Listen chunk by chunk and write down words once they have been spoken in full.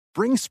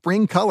Bring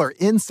spring color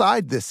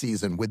inside this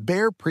season with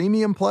Behr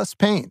Premium Plus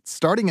paint,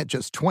 starting at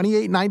just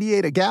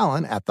 $28.98 a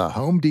gallon at the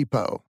Home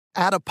Depot.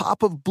 Add a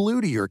pop of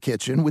blue to your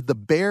kitchen with the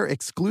Behr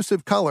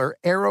exclusive color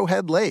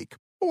Arrowhead Lake,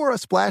 or a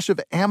splash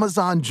of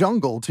Amazon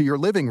Jungle to your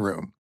living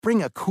room.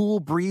 Bring a cool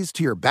breeze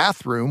to your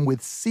bathroom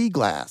with Sea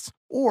Glass,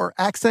 or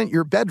accent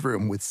your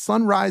bedroom with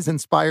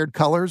sunrise-inspired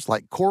colors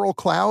like Coral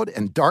Cloud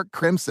and Dark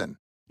Crimson.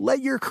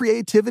 Let your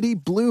creativity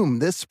bloom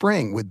this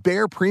spring with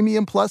Behr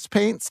Premium Plus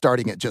paint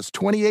starting at just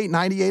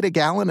 $28.98 a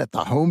gallon at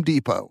the Home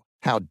Depot.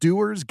 How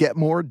doers get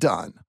more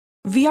done.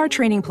 VR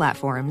training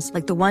platforms,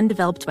 like the one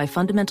developed by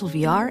Fundamental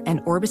VR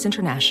and Orbis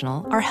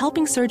International, are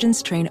helping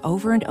surgeons train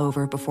over and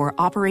over before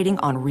operating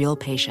on real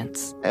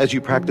patients. As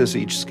you practice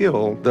each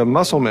skill, the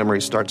muscle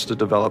memory starts to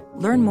develop.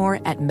 Learn more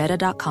at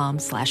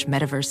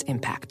meta.com/metaverse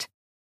impact.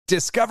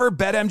 Discover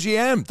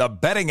BetMGM, the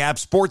betting app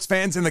sports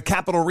fans in the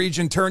capital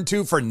region turn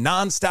to for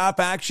nonstop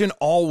action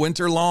all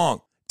winter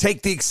long.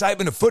 Take the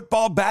excitement of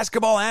football,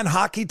 basketball, and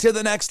hockey to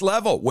the next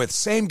level with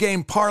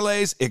same-game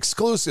parlays,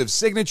 exclusive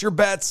signature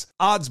bets,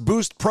 odds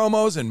boost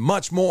promos, and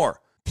much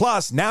more.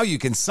 Plus, now you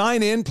can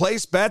sign in,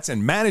 place bets,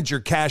 and manage your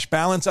cash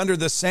balance under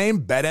the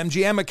same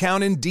BetMGM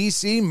account in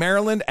D.C.,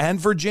 Maryland, and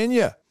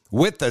Virginia.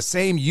 With the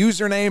same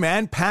username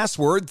and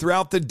password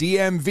throughout the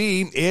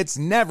DMV, it's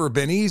never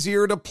been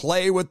easier to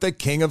play with the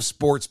king of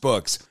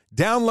sportsbooks.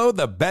 Download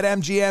the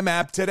BetMGM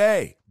app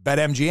today.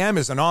 BetMGM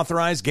is an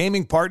authorized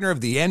gaming partner of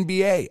the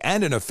NBA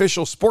and an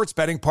official sports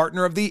betting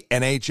partner of the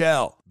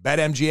NHL.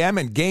 BetMGM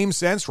and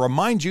GameSense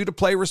remind you to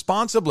play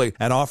responsibly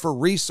and offer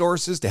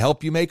resources to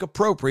help you make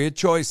appropriate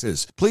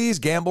choices. Please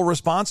gamble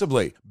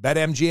responsibly.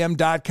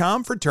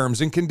 BetMGM.com for terms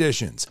and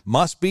conditions.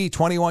 Must be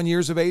 21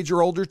 years of age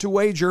or older to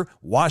wager.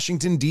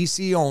 Washington,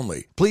 D.C.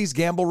 only. Please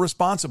gamble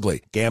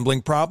responsibly.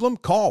 Gambling problem?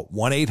 Call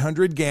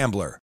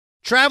 1-800-GAMBLER.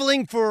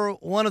 Traveling for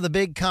one of the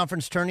big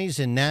conference tourneys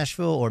in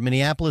Nashville or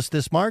Minneapolis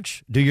this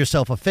March? Do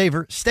yourself a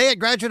favor. Stay at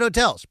Graduate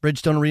Hotels,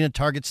 Bridgestone Arena,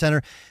 Target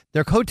Center.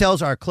 Their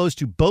hotels are close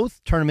to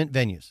both tournament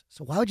venues.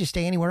 So why would you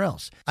stay anywhere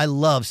else? I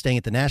love staying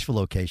at the Nashville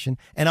location,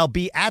 and I'll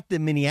be at the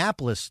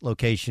Minneapolis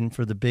location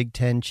for the Big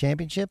Ten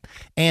Championship.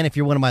 And if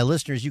you're one of my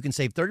listeners, you can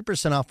save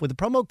 30% off with the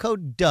promo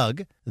code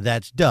DOUG.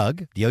 That's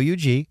Doug,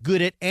 D-O-U-G.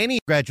 Good at any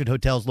Graduate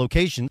Hotels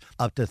location,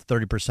 up to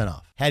 30%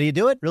 off. How do you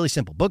do it? Really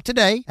simple. Book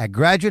today at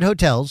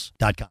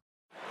graduatehotels.com.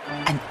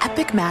 An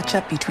epic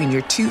matchup between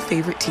your two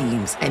favorite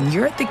teams, and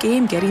you're at the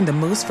game getting the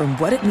most from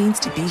what it means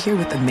to be here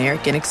with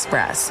American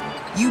Express.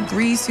 You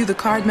breeze through the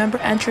card member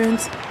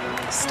entrance,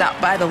 stop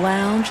by the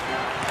lounge.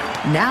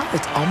 Now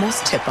it's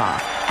almost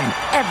tip-off, and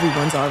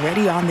everyone's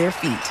already on their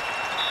feet.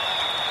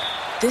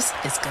 This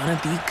is gonna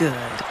be good.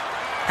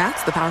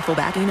 That's the powerful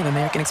backing of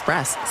American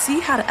Express.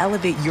 See how to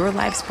elevate your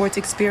live sports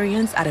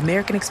experience at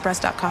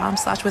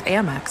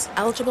americanexpress.com/withAmex.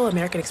 Eligible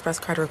American Express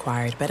card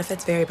required.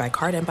 Benefits vary by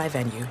card and by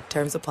venue.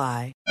 Terms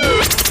apply.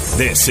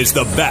 This is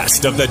the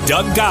best of the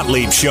Doug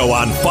Gottlieb Show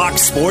on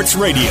Fox Sports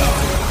Radio.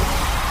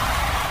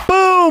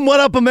 Boom! What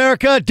up,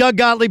 America? Doug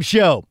Gottlieb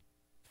Show.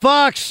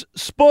 Fox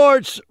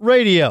Sports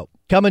Radio.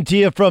 Coming to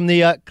you from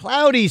the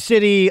cloudy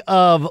city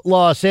of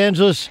Los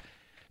Angeles.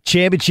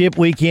 Championship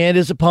weekend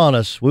is upon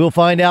us. We will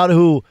find out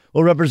who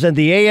will represent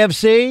the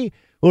AFC,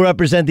 who will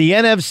represent the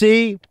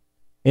NFC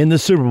in the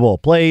Super Bowl.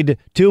 Played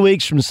 2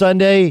 weeks from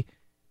Sunday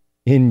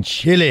in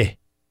Chile,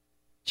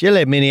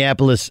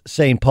 Minneapolis,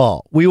 St.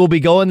 Paul. We will be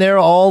going there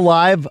all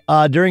live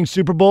during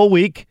Super Bowl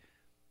week.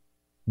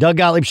 Doug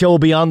Gottlieb Show will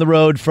be on the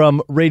road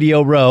from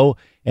Radio Row,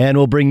 and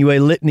we'll bring you a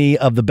litany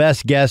of the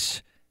best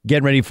guests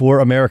getting ready for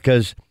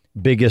America's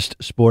biggest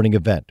sporting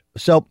event.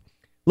 So,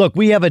 look,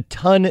 we have a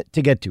ton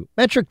to get to.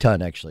 Metric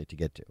ton, actually, to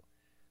get to.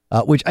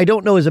 Which I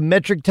don't know, is a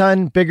metric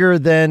ton bigger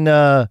than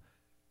a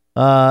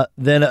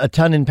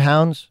ton in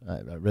pounds?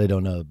 I really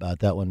don't know about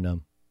that one. I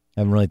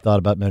haven't really thought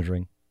about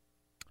measuring.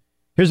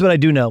 Here's what I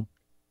do know.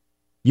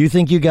 You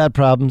think you got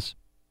problems?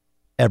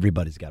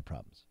 Everybody's got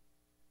problems.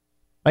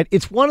 Right?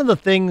 It's one of the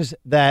things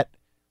that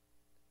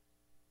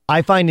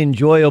I find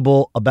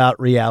enjoyable about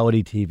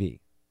reality TV.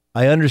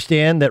 I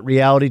understand that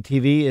reality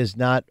TV is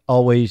not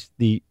always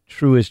the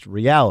truest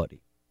reality.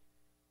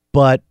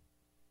 But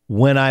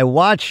when I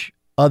watch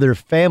other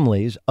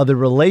families, other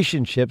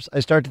relationships,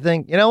 I start to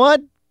think, you know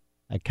what?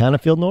 I kind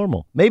of feel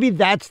normal. Maybe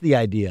that's the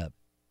idea.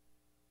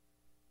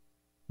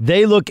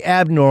 They look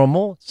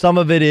abnormal. Some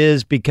of it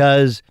is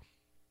because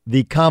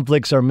the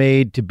conflicts are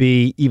made to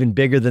be even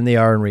bigger than they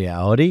are in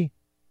reality.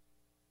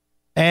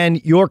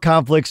 And your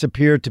conflicts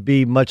appear to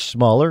be much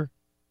smaller.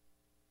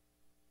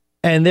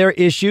 And their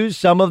issues,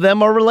 some of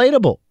them are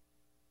relatable.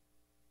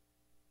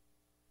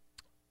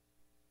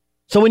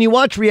 So when you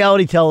watch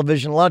reality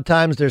television, a lot of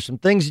times there's some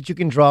things that you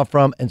can draw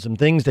from and some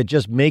things that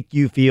just make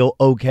you feel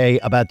okay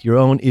about your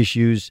own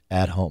issues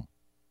at home.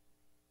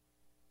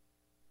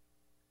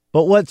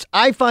 But what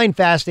I find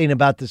fascinating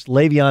about this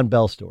Le'Veon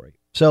Bell story.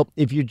 So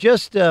if you're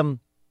just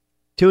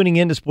tuning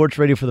into sports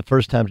radio for the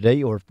first time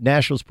today, or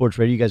national sports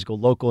radio, you guys go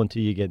local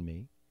until you get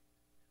me,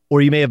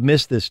 or you may have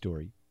missed this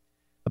story.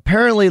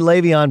 Apparently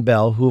Le'Veon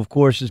Bell, who of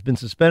course has been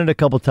suspended a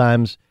couple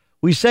times,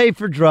 We say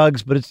for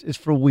drugs, but it's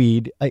for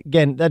weed.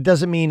 Again, that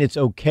doesn't mean it's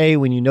okay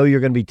when you know you're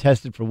going to be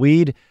tested for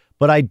weed.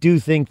 But I do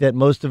think that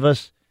most of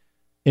us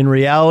in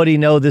reality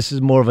know this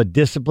is more of a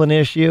discipline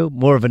issue,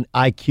 more of an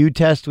IQ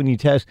test. When you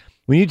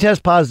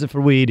test positive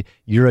for weed,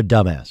 you're a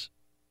dumbass.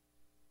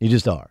 You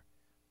just are.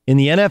 In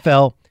the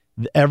NFL,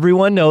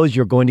 everyone knows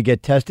you're going to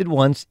get tested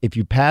once. If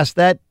you pass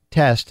that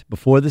test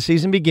before the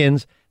season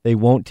begins, they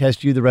won't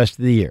test you the rest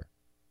of the year.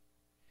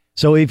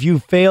 So if you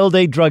failed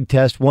a drug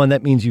test, one,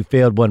 that means you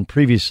failed one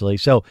previously.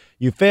 So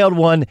you failed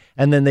one,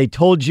 and then they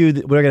told you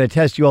that we're going to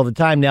test you all the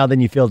time now,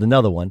 then you failed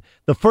another one.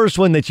 The first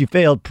one that you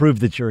failed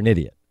proved that you're an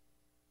idiot.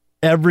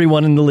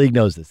 Everyone in the league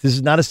knows this. This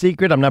is not a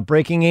secret. I'm not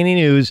breaking any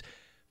news.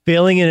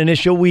 Failing an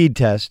initial weed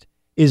test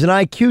is an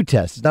IQ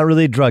test. It's not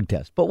really a drug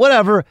test. But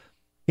whatever,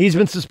 he's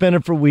been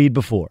suspended for weed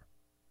before.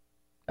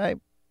 Okay.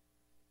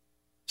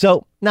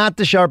 So not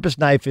the sharpest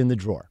knife in the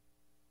drawer.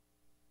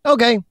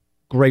 Okay,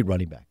 great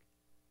running back.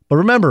 But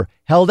remember,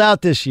 held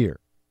out this year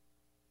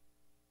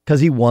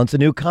because he wants a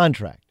new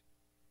contract.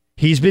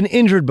 He's been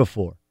injured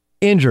before,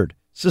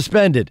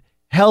 suspended,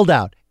 held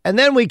out. And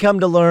then we come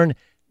to learn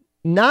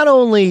not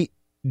only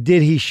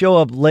did he show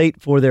up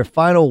late for their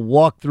final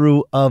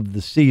walkthrough of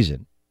the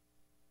season,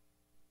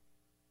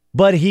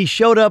 but he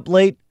showed up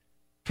late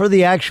for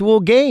the actual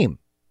game.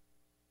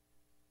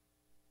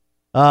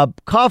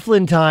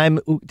 Coughlin time.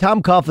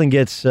 Tom Coughlin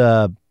gets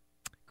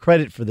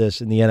credit for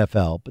this in the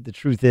NFL, but the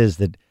truth is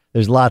that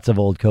there's lots of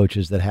old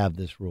coaches that have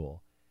this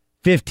rule.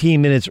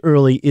 15 minutes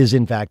early is,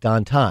 in fact,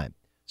 on time.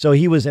 So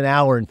he was an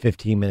hour and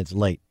 15 minutes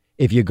late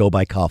if you go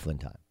by Coughlin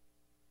time.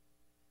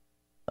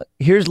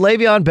 Here's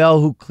Le'Veon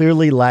Bell, who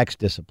clearly lacks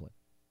discipline.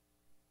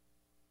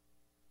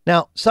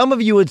 Now, some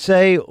of you would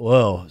say,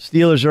 whoa,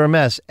 Steelers are a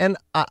mess. And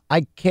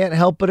I can't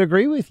help but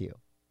agree with you.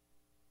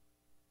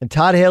 And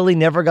Todd Haley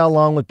never got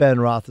along with Ben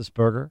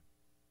Roethlisberger.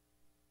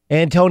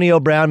 Antonio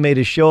Brown made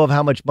a show of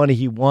how much money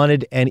he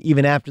wanted, and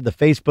even after the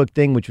Facebook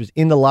thing, which was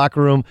in the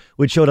locker room,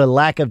 which showed a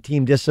lack of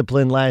team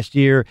discipline last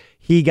year,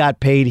 he got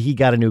paid, he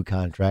got a new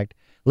contract.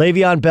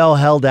 Le'Veon Bell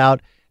held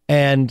out,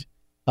 and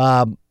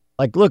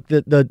look,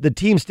 the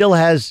team still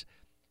has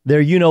their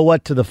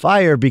you-know-what to the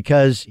fire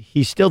because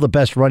he's still the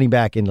best running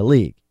back in the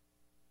league.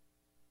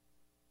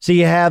 So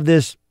you have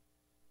this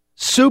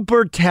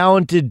super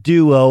talented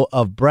duo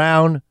of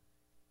Brown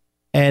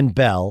and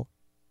Bell,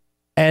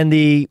 and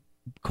the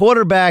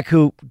quarterback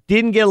who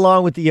didn't get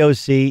along with the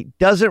OC,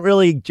 doesn't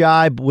really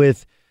jibe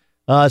with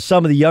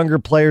some of the younger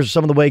players,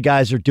 some of the way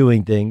guys are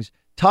doing things,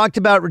 talked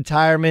about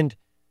retirement,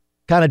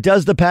 kind of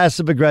does the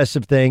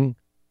passive-aggressive thing,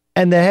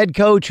 and the head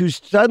coach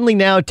who's suddenly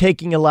now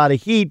taking a lot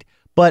of heat,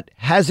 but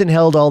hasn't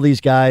held all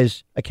these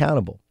guys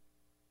accountable.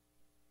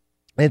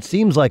 It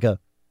seems like a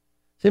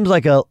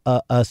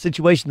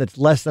situation that's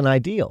less than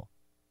ideal.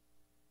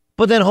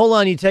 But then hold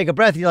on, you take a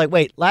breath, and you're like,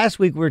 wait, last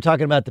week we were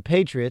talking about the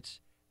Patriots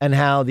and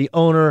how the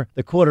owner,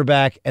 the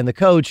quarterback, and the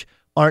coach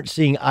aren't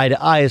seeing eye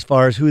to eye as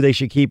far as who they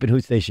should keep and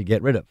who they should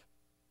get rid of.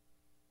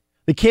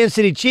 The Kansas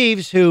City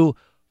Chiefs, who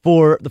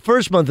for the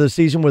first month of the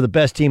season were the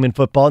best team in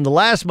football, and the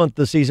last month of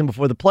the season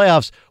before the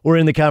playoffs were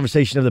in the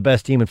conversation of the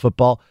best team in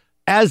football,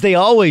 as they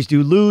always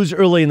do, lose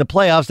early in the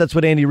playoffs. That's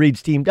what Andy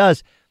Reid's team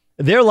does.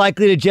 They're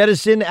likely to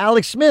jettison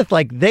Alex Smith.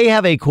 Like, they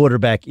have a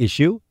quarterback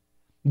issue.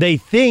 They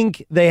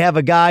think they have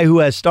a guy who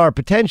has star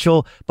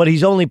potential, but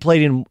he's only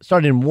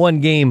started in one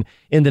game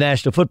in the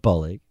National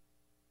Football League.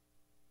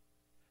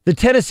 The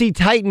Tennessee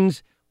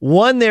Titans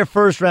won their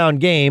first-round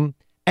game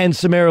and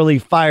summarily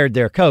fired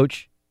their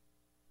coach.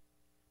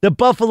 The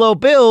Buffalo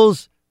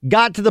Bills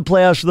got to the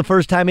playoffs for the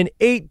first time in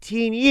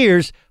 18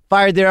 years,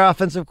 fired their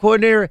offensive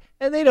coordinator,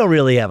 and they don't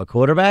really have a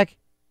quarterback.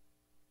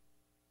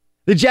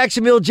 The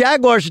Jacksonville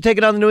Jaguars are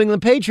taking on the New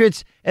England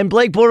Patriots, and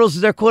Blake Bortles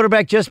is their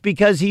quarterback just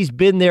because he's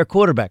been their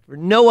quarterback, for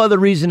no other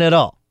reason at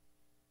all.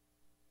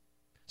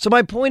 So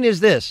my point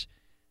is this.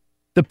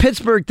 The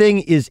Pittsburgh thing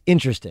is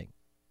interesting.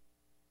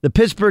 The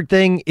Pittsburgh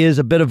thing is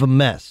a bit of a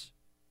mess.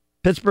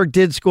 Pittsburgh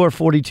did score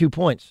 42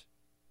 points.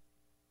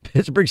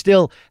 Pittsburgh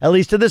still, at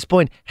least to this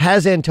point,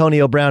 has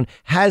Antonio Brown,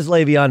 has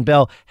Le'Veon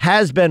Bell,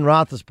 has Ben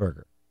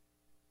Roethlisberger,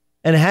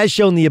 and has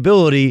shown the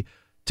ability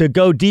to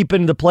go deep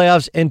into the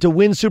playoffs and to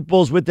win Super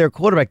Bowls with their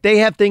quarterback. They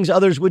have things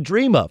others would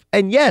dream of.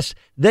 And yes,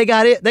 they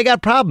got it. They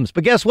got problems.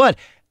 But guess what?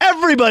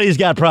 Everybody's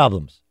got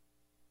problems.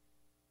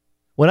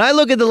 When I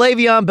look at the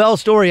Le'Veon Bell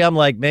story, I'm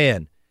like,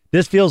 man,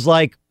 this feels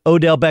like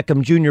Odell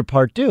Beckham Jr.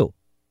 Part 2,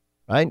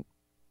 right?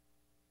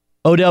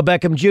 Odell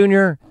Beckham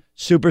Jr.,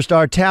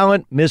 superstar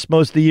talent, missed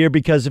most of the year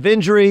because of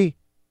injury.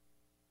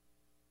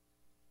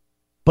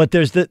 But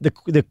there's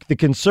the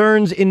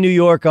concerns in New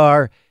York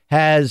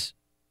has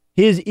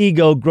his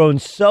ego grown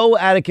so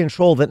out of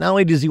control that not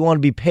only does he want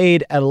to be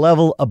paid at a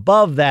level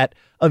above that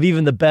of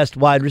even the best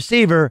wide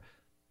receiver,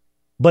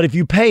 but if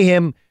you pay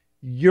him,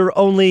 you're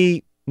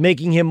only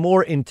making him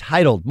more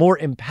entitled, more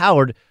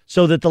empowered,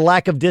 so that the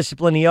lack of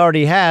discipline he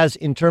already has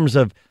in terms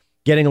of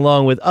getting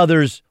along with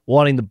others,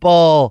 wanting the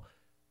ball,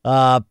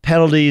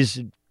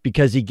 penalties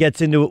because he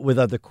gets into it with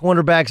other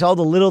cornerbacks, all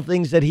the little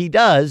things that he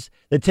does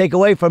that take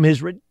away from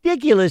his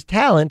ridiculous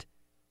talent.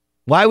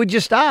 Why would you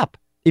stop?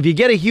 If you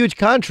get a huge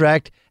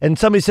contract and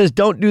somebody says,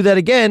 don't do that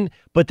again,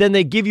 but then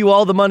they give you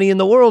all the money in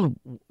the world,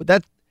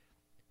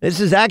 this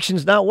is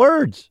actions, not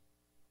words.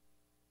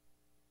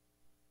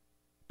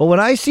 But when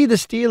I see the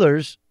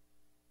Steelers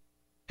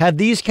have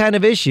these kind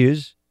of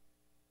issues,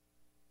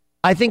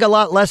 I think a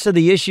lot less of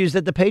the issues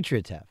that the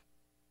Patriots have.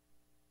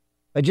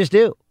 I just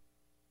do.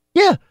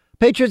 Yeah,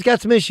 Patriots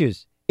got some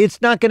issues.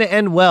 It's not going to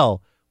end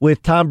well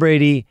with Tom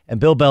Brady and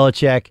Bill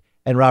Belichick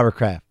and Robert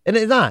Kraft. And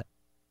it's not.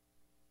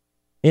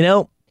 You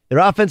know, their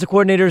offensive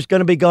coordinator is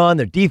going to be gone.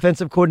 Their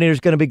defensive coordinator is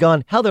going to be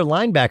gone. Hell, their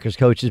linebackers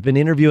coach has been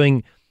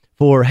interviewing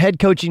for head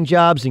coaching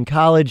jobs in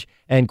college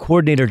and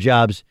coordinator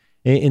jobs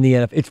in the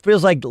NFL. It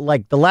feels like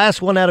the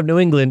last one out of New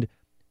England.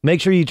 Make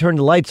sure you turn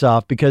the lights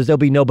off because there'll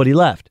be nobody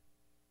left.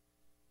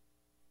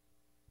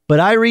 But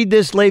I read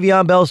this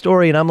Le'Veon Bell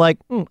story and I'm like,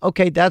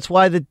 okay, that's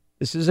why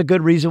this is a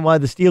good reason why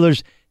the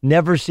Steelers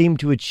never seem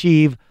to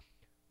achieve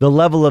the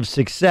level of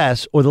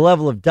success or the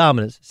level of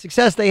dominance.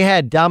 Success they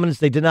had, dominance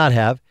they did not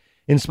have.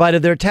 In spite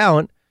of their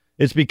talent,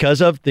 it's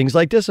because of things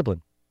like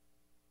discipline.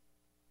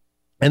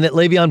 And that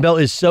Le'Veon Bell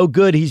is so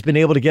good, he's been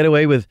able to get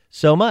away with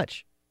so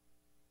much.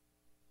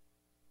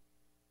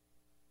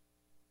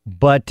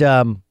 But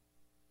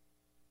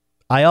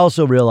I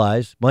also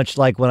realize, much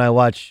like when I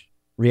watch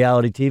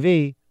reality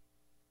TV,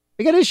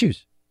 they got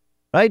issues,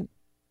 right?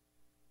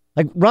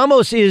 Like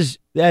Ramos is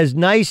as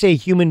nice a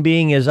human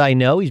being as I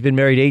know. He's been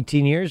married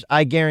 18 years.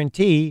 I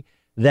guarantee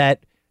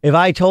that if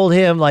I told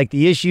him like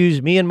the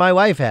issues me and my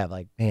wife have,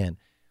 like, man,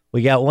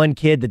 we got one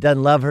kid that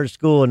doesn't love her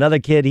school. Another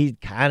kid, he's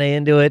kind of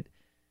into it.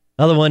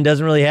 Another one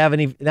doesn't really have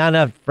not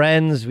enough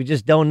friends. We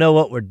just don't know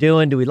what we're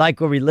doing. Do we like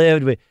where we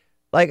lived?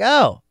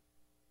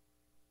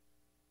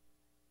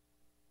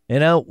 You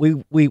know,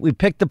 we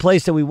picked the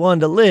place that we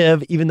wanted to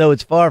live, even though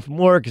it's far from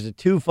work. Is it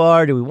too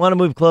far? Do we want to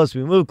move close?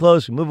 We move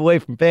close. We move away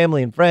from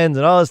family and friends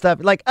and all this stuff.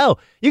 Like, oh,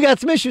 you got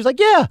some issues. Like,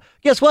 yeah,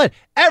 guess what?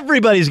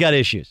 Everybody's got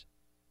issues.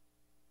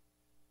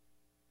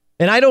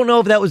 And I don't know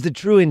if that was the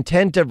true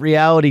intent of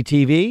reality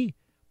TV,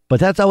 but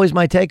that's always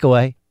my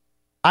takeaway.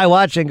 I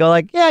watch it and go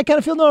like, yeah, I kind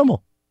of feel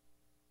normal.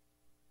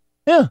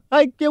 Yeah,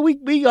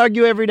 we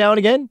argue every now and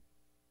again.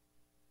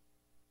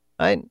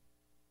 Right?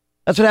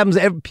 That's what happens.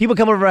 People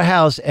come over to our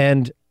house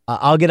and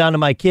I'll get onto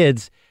my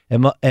kids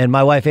and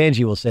my wife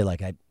Angie will say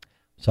like,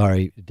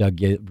 sorry,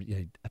 Doug,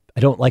 I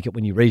don't like it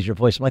when you raise your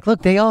voice. I'm like,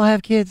 look, they all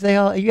have kids.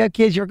 You have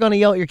kids. You're going to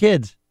yell at your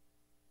kids.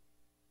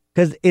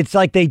 Because it's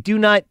like they do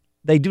not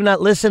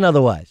listen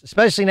otherwise,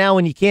 especially now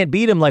when you can't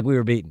beat them like we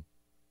were beaten.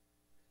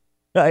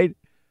 Right?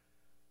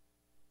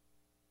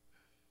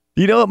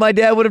 You know what my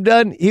dad would have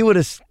done? He would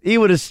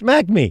have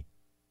smacked me.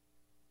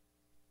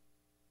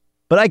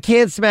 But I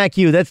can't smack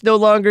you. That's no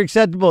longer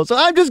acceptable. So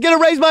I'm just going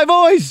to raise my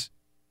voice.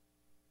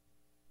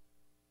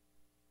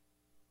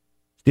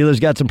 Steelers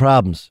got some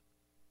problems.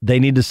 They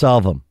need to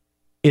solve them.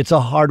 It's a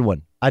hard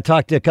one. I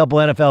talked to a couple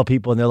NFL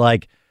people, and they're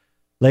like,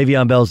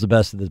 Le'Veon Bell's the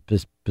best at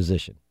this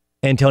position.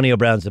 Antonio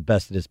Brown's the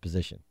best at his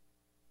position.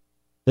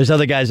 There's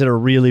other guys that are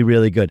really,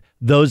 really good.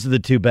 Those are the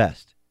two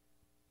best.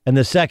 And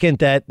the second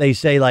that they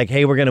say, like,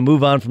 hey, we're going to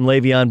move on from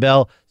Le'Veon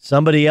Bell,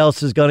 somebody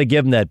else is going to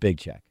give him that big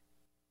check.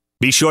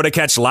 Be sure to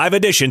catch live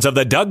editions of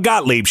the Doug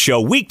Gottlieb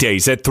Show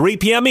weekdays at 3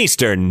 p.m.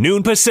 Eastern,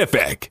 noon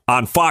Pacific,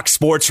 on Fox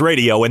Sports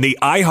Radio and the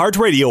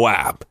iHeartRadio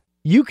app.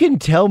 You can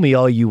tell me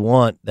all you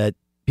want that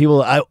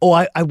people, I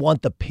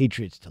want the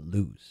Patriots to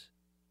lose.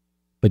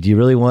 But do you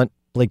really want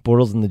Blake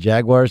Bortles and the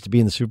Jaguars to be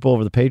in the Super Bowl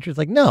over the Patriots?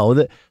 Like, no,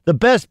 the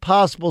best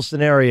possible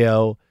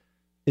scenario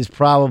is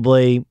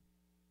probably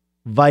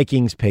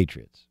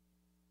Vikings-Patriots.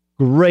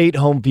 Great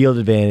home field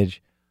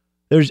advantage.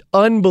 There's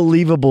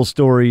unbelievable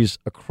stories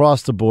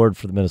across the board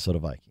for the Minnesota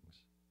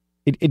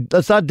Vikings.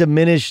 Let's not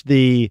diminish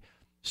the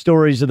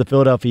stories of the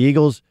Philadelphia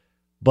Eagles,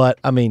 but,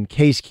 I mean,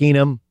 Case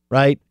Keenum,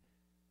 right?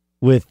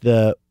 With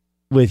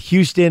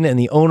Houston, and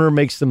the owner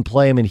makes them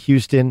play him in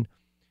Houston.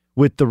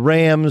 With the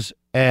Rams,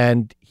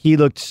 and he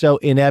looked so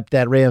inept.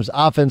 That Rams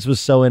offense was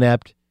so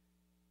inept.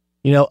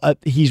 You know,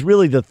 he's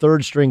really the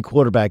third string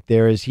quarterback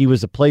there, as he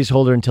was a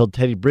placeholder until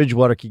Teddy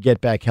Bridgewater could get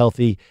back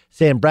healthy.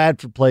 Sam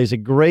Bradford plays a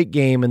great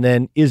game and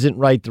then isn't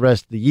right the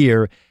rest of the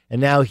year.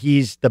 And now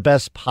he's the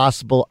best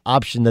possible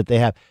option that they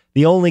have.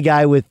 The only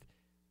guy with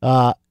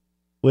a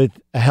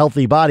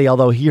healthy body,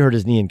 although he hurt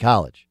his knee in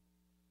college.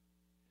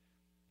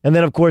 And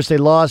then, of course, they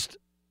lost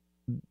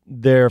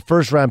their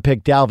first-round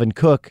pick, Dalvin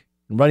Cook,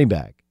 running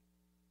back.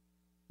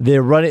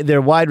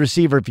 Their wide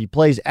receiver, if he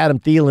plays, Adam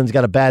Thielen's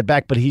got a bad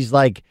back, but he's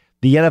like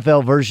the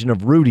NFL version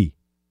of Rudy.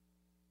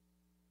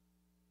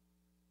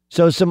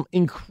 So some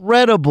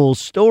incredible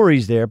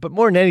stories there, but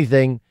more than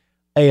anything,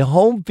 a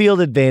home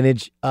field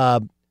advantage.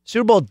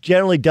 Super Bowl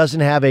generally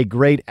doesn't have a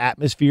great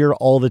atmosphere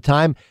all the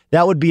time.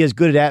 That would be as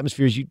good an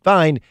atmosphere as you'd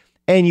find.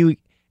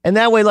 And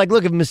that way, like,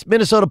 look, if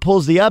Minnesota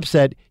pulls the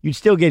upset, you'd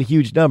still get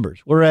huge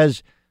numbers.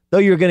 Whereas, though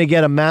you're going to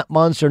get a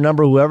monster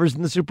number, whoever's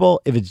in the Super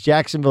Bowl, if it's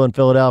Jacksonville and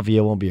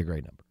Philadelphia, it won't be a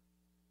great number.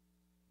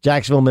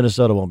 Jacksonville,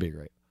 Minnesota won't be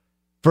great.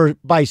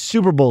 By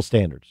Super Bowl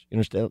standards. You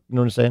understand? You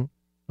know what I'm saying?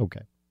 Okay.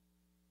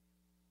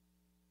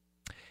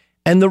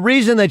 And the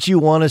reason that you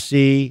want to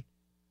see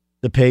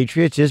the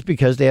Patriots is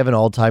because they have an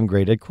all-time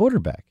great at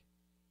quarterback.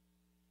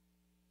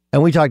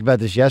 And we talked about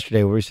this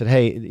yesterday where we said,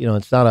 hey,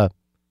 it's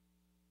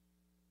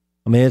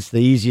it's the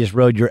easiest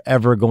road you're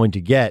ever going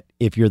to get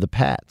if you're the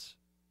Pats.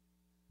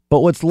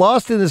 But what's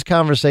lost in this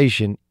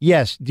conversation,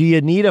 yes, do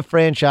you need a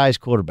franchise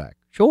quarterback?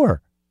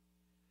 Sure.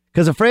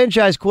 Because a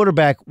franchise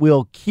quarterback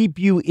will keep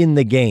you in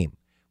the game,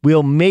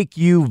 will make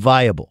you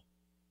viable.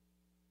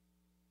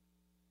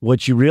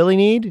 What you really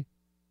need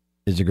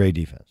is a great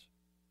defense.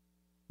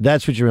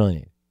 That's what you really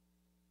need.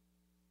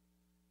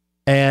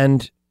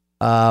 And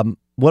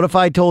what if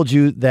I told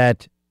you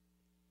that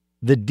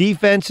the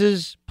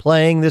defenses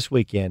playing this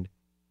weekend,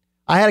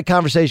 I had a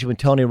conversation with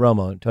Tony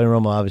Romo. Tony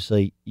Romo,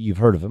 obviously, you've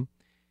heard of him.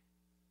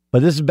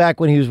 But this is back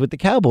when he was with the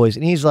Cowboys.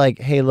 And he's like,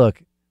 hey,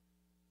 look,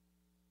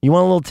 you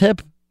want a little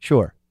tip?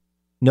 Sure.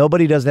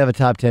 Nobody doesn't have a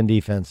top 10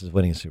 defense is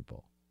winning a Super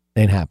Bowl.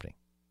 Ain't happening.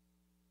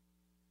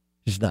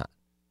 Just not.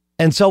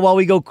 And so while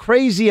we go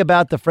crazy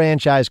about the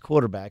franchise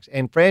quarterbacks,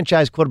 and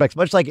franchise quarterbacks,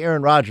 much like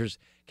Aaron Rodgers,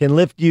 can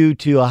lift you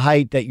to a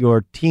height that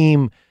your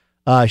team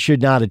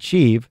should not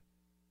achieve,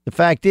 the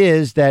fact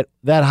is that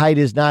height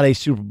is not a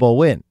Super Bowl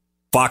win.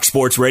 Fox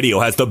Sports Radio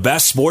has the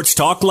best sports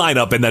talk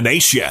lineup in the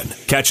nation.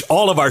 Catch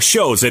all of our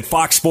shows at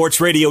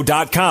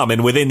foxsportsradio.com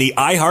and within the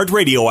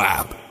iHeartRadio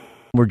app.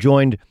 We're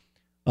joined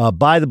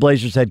by the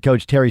Blazers head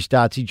coach, Terry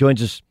Stotts. He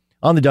joins us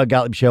on the Doug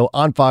Gottlieb Show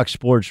on Fox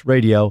Sports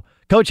Radio.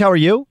 Coach, how are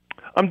you?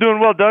 I'm doing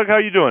well, Doug. How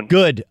are you doing?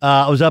 Good.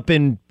 I was up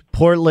in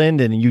Portland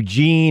and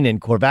Eugene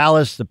and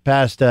Corvallis the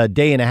past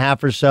day and a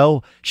half or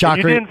so.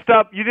 Shocker. You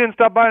didn't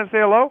stop by and say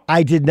hello?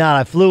 I did not.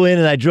 I flew in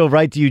and I drove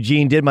right to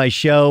Eugene, did my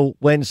show,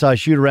 went and saw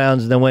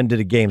shoot-arounds, and then went into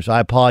the game. So I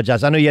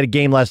apologize. I know you had a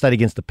game last night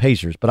against the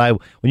Pacers, but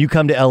when you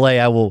come to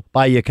L.A., I will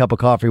buy you a cup of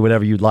coffee,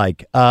 whatever you'd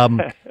like.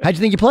 How'd you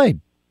think you played?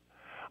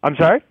 I'm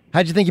sorry?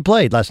 How'd you think you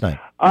played last night?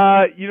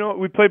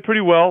 We played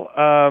pretty well.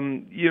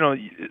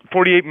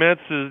 48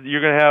 minutes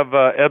you're going to have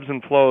ebbs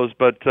and flows,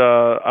 but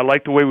I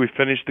like the way we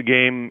finished the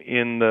game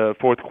in the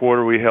fourth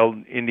quarter. We held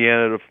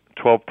Indiana to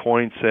 12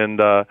 points and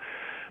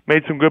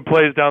made some good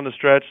plays down the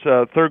stretch.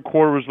 Third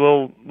quarter was a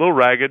little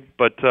ragged,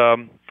 but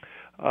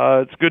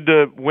it's good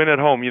to win at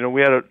home.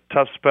 We had a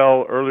tough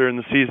spell earlier in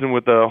the season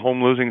with a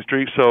home losing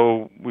streak,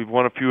 so we've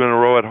won a few in a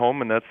row at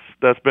home, and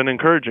that's been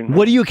encouraging.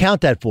 What do you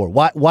account that for?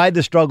 Why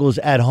the struggles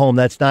at home?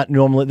 That's not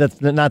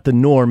the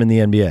norm in the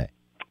NBA.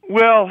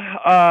 Well,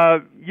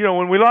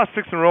 when we lost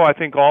 6 in a row, I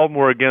think all of them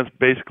were against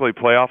basically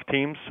playoff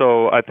teams.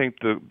 So I think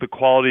the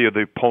quality of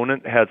the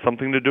opponent had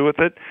something to do with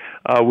it.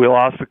 We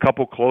lost a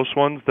couple close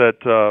ones that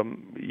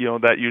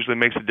that usually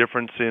makes a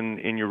difference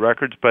in your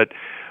records. But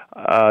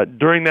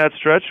during that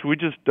stretch, we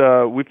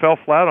fell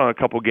flat on a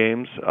couple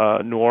games,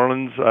 New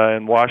Orleans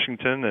and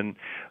Washington, and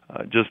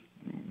just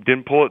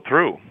didn't pull it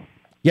through.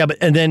 Yeah, but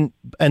and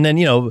then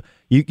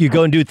you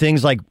go and do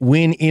things like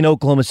win in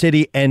Oklahoma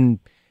City and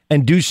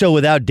do so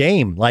without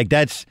Dame.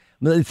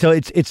 So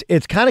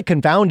it's kind of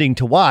confounding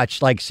to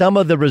watch. Like some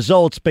of the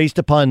results based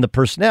upon the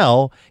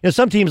personnel.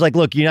 Some teams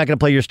look, you're not going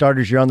to play your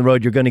starters. You're on the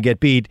road. You're going to get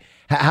beat.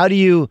 How do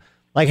you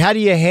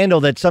handle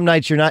that? Some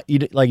nights you're not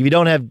if you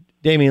don't have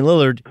Damian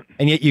Lillard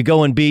and yet you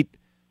go and beat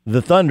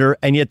the Thunder,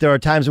 and yet there are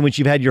times in which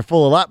you've had your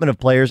full allotment of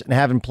players and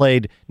haven't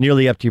played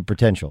nearly up to your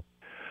potential.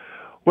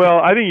 Well,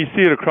 I think you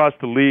see it across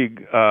the league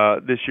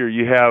this year.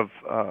 You have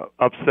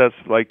upsets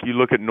like you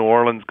look at New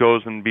Orleans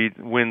goes and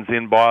wins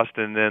in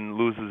Boston, then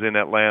loses in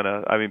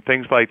Atlanta. I mean,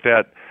 things like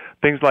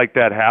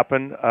that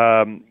happen.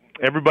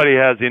 Everybody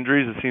has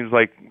injuries. It seems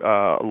like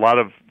a lot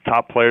of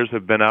top players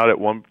have been out at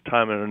one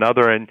time and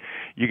another, and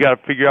you got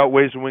to figure out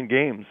ways to win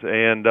games.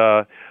 And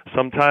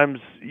sometimes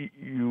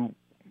you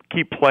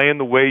keep playing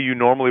the way you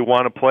normally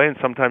want to play, and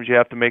sometimes you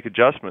have to make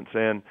adjustments.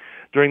 And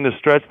during the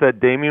stretch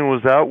that Damian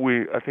was out,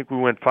 I think we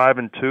went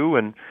 5-2,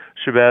 and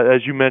Shabazz,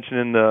 as you mentioned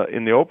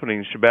in the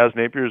opening, Shabazz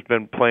Napier has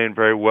been playing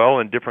very well,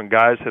 and different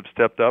guys have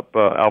stepped up.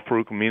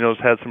 Al-Farouq Amino's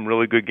had some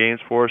really good games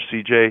for us.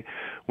 CJ,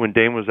 when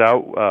Dame was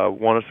out,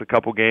 won us a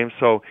couple games.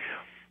 So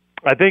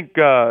I think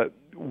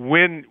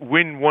when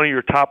one of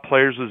your top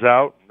players is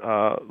out,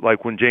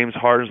 like when James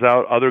Harden's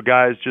out, other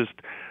guys just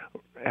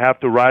have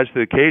to rise to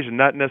the occasion,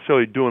 not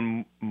necessarily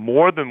doing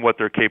more than what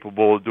they're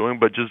capable of doing,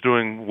 but just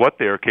doing what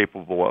they are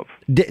capable of.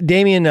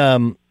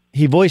 Damian,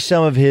 he voiced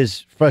some of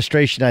his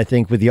frustration, I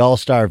think, with the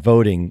All-Star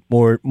voting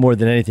more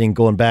than anything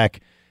going back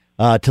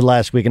to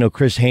last week. I know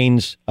Chris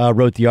Haynes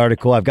wrote the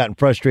article. I've gotten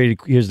frustrated.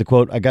 Here's the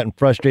quote. I've gotten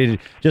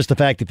frustrated. Just the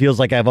fact it feels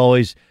like I've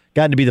always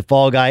gotten to be the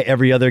fall guy.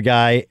 Every other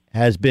guy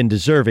has been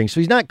deserving. So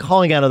he's not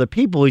calling out other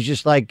people. He's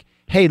just like,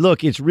 hey,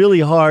 look, it's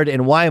really hard,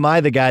 and why am I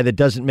the guy that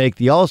doesn't make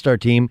the All-Star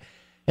team?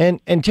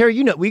 And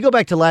Terry, we go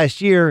back to last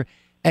year,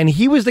 and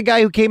he was the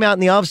guy who came out in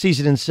the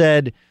offseason and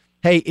said,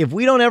 hey, if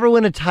we don't ever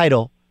win a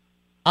title,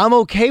 I'm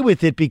okay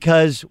with it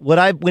because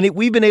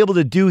we've been able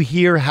to do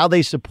here, how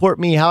they support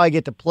me, how I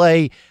get to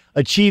play,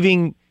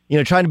 achieving,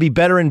 trying to be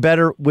better and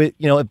better with,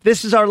 if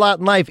this is our lot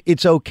in life,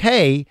 it's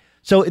okay.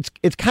 So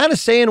it's kind of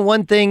saying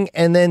one thing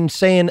and then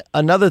saying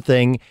another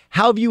thing.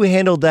 How have you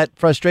handled that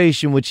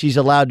frustration, which he's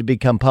allowed to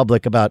become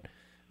public about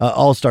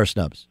all-star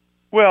snubs?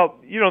 Well,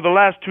 the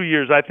last 2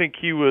 years, I think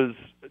he was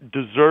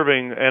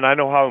deserving, and I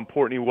know how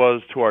important he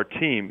was to our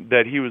team,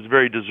 that he was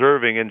very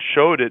deserving and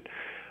showed it.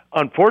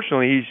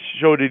 Unfortunately, he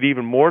showed it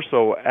even more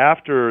so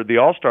after the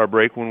All-Star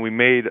break when we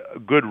made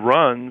good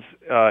runs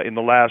in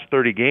the last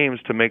 30 games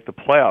to make the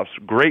playoffs.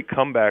 Great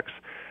comebacks,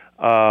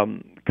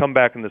 come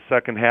back in the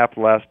second half,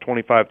 the last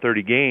 25,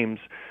 30 games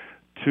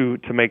to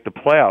make the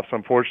playoffs.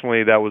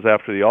 Unfortunately, that was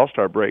after the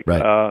All-Star break.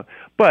 Right.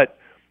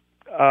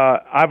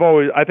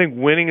 I think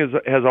winning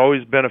has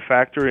always been a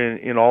factor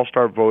in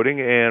All-Star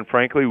voting, and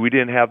frankly, we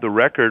didn't have the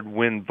record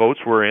when votes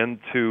were in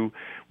to.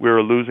 We were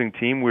a losing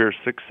team. We were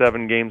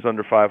 6-7 games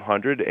under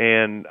 500,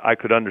 and I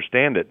could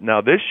understand it.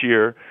 Now this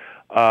year,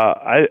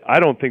 I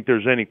don't think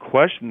there's any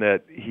question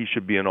that he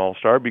should be an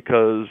All-Star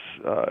because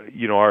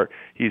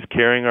he's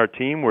carrying our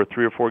team. We're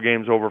 3 or 4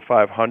 games over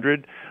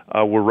 500.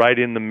 We're right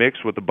in the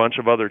mix with a bunch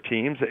of other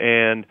teams,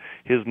 and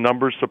his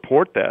numbers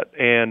support that.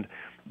 And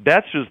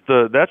that's just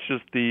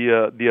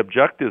the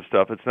objective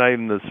stuff. It's not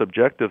even the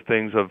subjective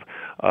things of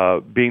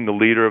being the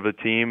leader of a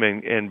team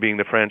and being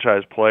the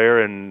franchise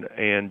player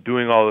and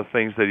doing all the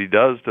things that he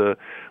does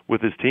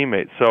with his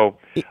teammates. So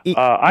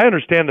I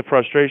understand the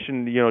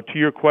frustration. To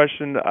your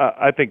question,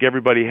 I think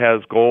everybody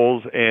has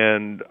goals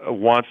and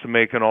wants to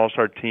make an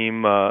all-star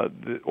team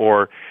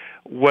or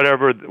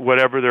whatever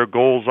their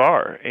goals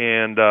are,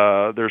 and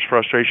there's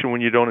frustration when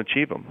you don't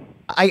achieve them.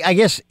 I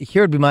guess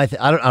here would be my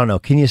I don't know.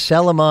 Can you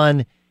sell them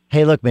on?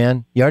 Hey, look,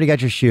 man, you already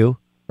got your shoe,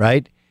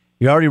 right?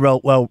 You're already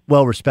well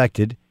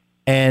respected.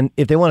 And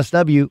if they want to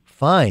snub you,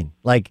 fine.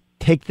 Like,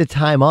 take the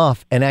time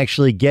off and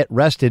actually get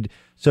rested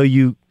so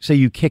you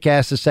kick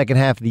ass the second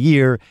half of the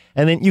year.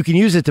 And then you can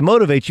use it to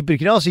motivate you, but you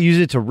can also use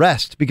it to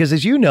rest. Because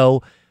as you know,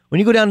 when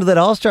you go down to that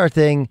All-Star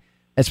thing,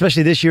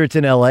 especially this year it's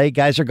in L.A.,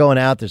 guys are going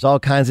out. There's all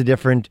kinds of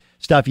different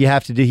stuff he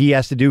has to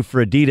do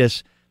for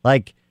Adidas.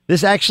 Like,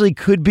 this actually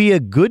could be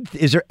a good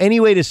is there any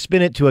way to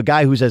spin it to a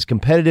guy who's as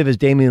competitive as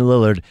Damian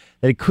Lillard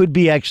that it could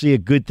be actually a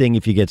good thing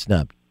if you get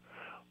snubbed?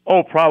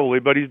 Oh, probably,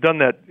 but he's done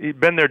that. He's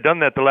been there, done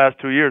that the last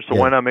 2 years, so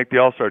why not make the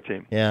All-Star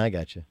team? Yeah, I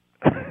got you.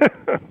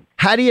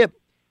 How do you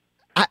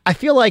I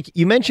feel like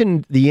you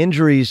mentioned the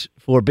injuries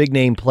for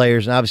big-name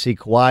players, and obviously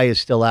Kawhi is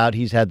still out.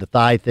 He's had the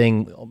thigh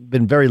thing,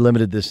 been very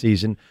limited this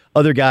season.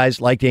 Other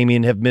guys, like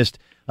Damian, have missed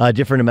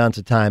different amounts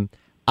of time.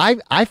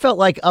 I felt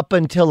like up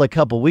until a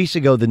couple weeks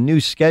ago, the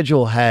new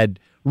schedule had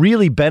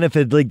really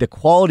benefited the league. The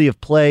quality of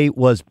play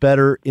was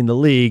better in the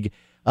league.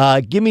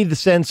 Give me the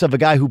sense of a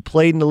guy who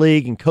played in the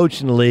league and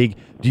coached in the league.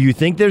 Do you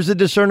think there's a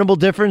discernible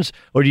difference,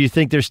 or do you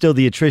think there's still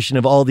the attrition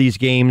of all these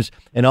games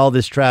and all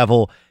this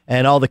travel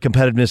and all the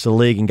competitiveness of the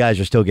league, and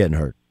guys are still getting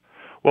hurt?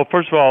 Well,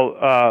 first of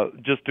all,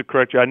 just to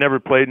correct you, I never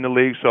played in the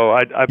league, so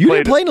You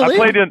didn't play in the league?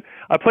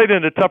 I played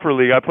in a tougher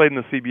league. I played in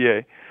the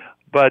CBA,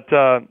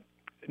 but.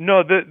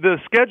 No, the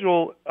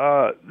schedule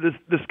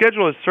the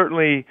schedule has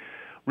certainly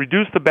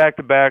reduced the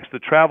back-to-backs. The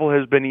travel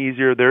has been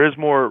easier. There is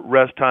more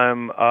rest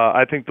time.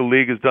 I think the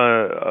league has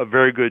done a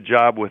very good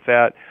job with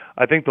that.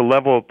 I think the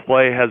level of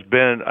play has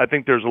been. I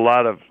think there's a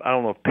lot of. I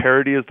don't know if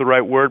parity is the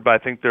right word, but I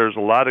think there's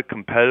a lot of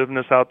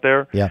competitiveness out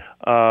there. Yeah.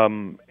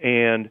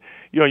 And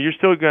you're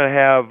still going to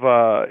have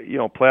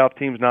playoff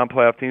teams,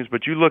 non-playoff teams,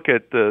 but you look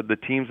at the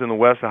teams in the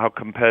West and how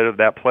competitive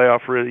that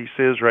playoff race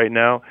is right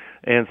now,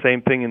 and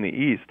same thing in the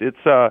East.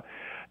 It's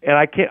And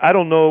I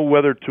don't know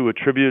whether to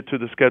attribute it to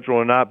the schedule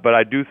or not, but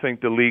I do think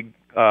the league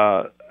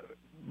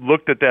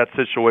looked at that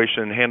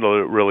situation and handled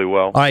it really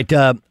well. All right,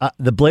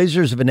 the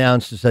Blazers have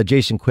announced.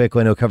 Jason Quick,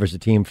 who I know covers the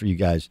team for you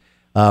guys,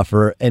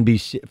 for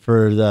NBC,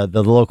 for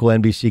the local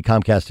NBC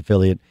Comcast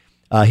affiliate.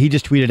 He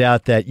just tweeted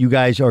out that you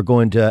guys are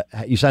going to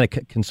sign a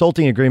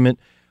consulting agreement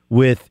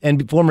with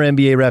former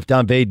NBA ref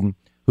Don Vaden,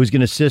 who's going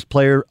to assist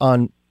players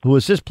on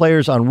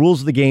rules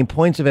of the game,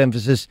 points of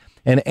emphasis,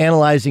 and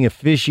analyzing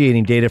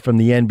officiating data from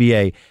the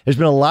NBA. There's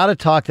been a lot of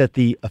talk that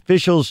the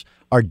officials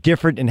are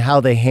different in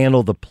how they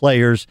handle the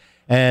players,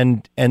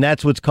 and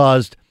that's what's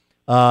caused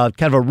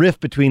kind of a rift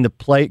between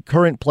the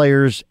current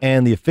players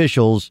and the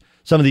officials.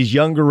 Some of these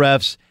younger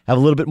refs have a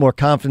little bit more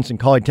confidence in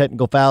calling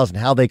technical fouls and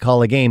how they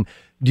call a game.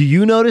 Do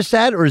you notice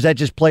that, or is that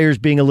just players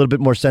being a little bit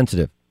more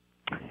sensitive?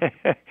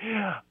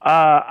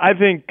 I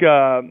think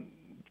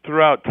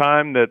throughout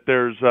time that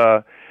there's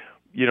the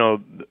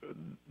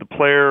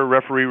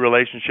player-referee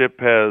relationship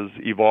has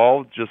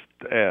evolved. Just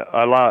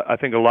I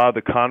think a lot of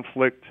the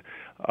conflict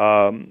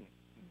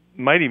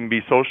might even be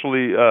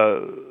socially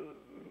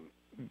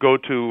go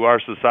to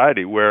our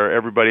society, where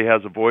everybody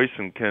has a voice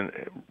and can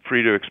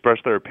free to express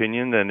their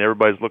opinion, and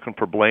everybody's looking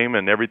for blame,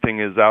 and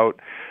everything is out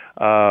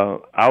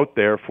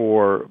there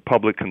for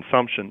public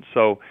consumption.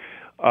 So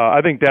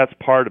I think that's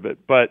part of it,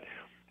 but.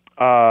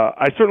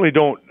 I certainly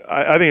don't.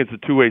 I think it's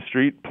a two-way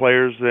street.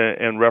 Players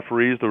and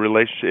referees. The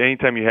relationship.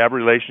 Anytime you have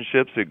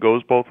relationships, it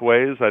goes both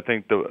ways. I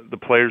think the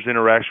players'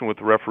 interaction with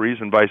the referees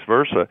and vice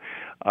versa.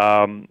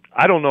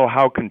 I don't know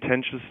how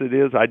contentious it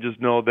is. I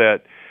just know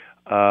that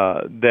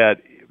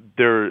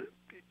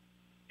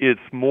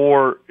it's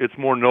more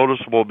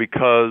noticeable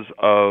because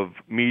of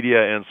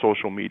media and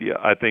social media.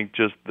 I think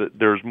just that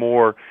there's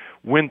more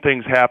when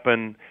things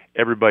happen,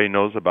 everybody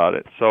knows about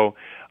it. So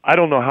I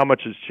don't know how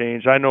much has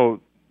changed. I know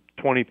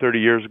 20, 30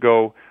 years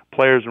ago,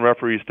 players and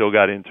referees still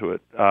got into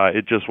it.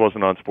 It just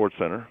wasn't on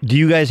SportsCenter. Do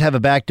you guys have a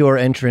backdoor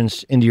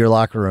entrance into your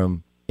locker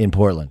room in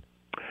Portland?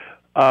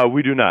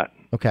 We do not.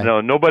 Okay.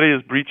 No, nobody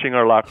is breaching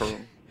our locker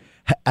room.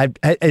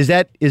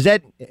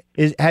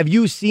 Have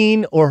you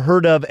seen or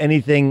heard of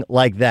anything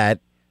like that?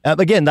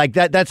 Again, like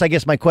that's I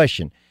guess my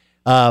question.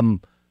 Let me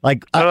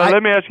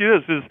ask you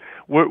this: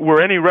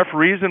 were any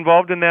referees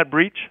involved in that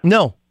breach?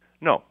 No.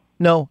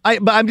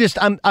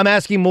 But I'm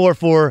asking more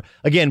for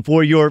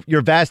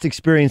your vast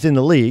experience in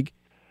the league.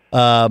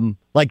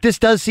 Like this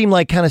does seem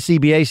like kind of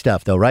CBA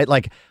stuff though, right?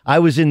 Like I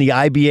was in the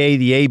IBA,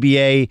 the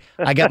ABA.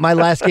 I got my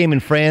last game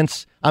in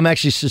France. I'm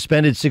actually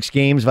suspended 6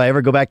 games if I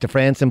ever go back to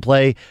France and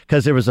play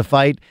because there was a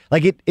fight.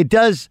 Like it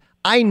does.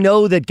 I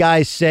know that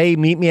guys say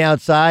meet me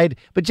outside,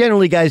 but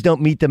generally guys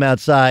don't meet them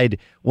outside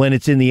when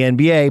it's in the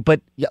NBA.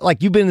 But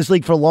like you've been in this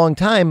league for a long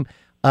time.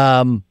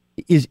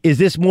 Is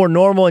this more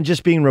normal and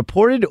just being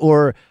reported,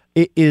 or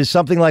is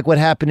something like what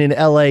happened in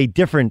LA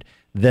different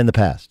than the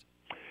past?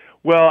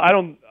 Well, I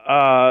don't.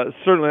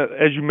 Certainly,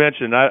 as you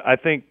mentioned, I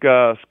think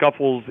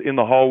scuffles in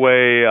the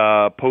hallway,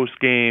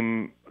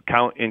 post-game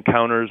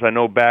encounters. I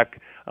know back,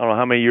 I don't know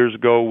how many years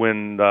ago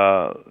when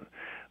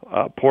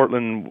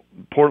Portland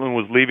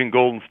was leaving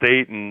Golden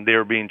State and they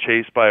were being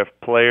chased by a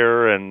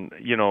player, and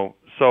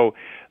so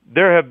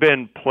there have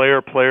been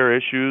player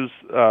issues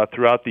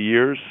throughout the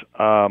years.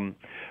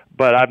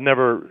 But I've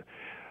never,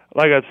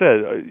 like I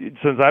said,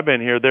 since I've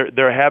been here,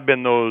 there have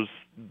been those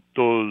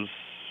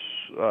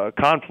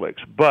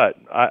conflicts, but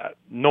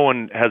no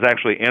one has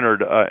actually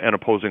entered an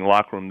opposing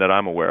locker room that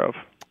I'm aware of.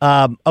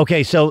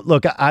 Okay, so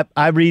look,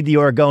 I read the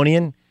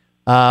Oregonian.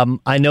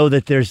 I know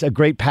that there's a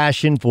great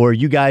passion for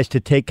you guys to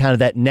take kind of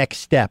that next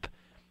step.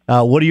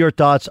 What are your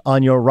thoughts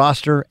on your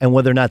roster and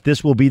whether or not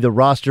this will be the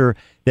roster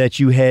that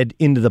you head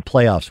into the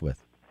playoffs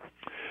with?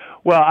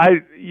 Well,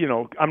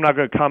 I'm not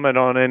going to comment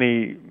on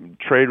any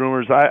trade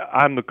rumors.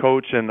 I'm the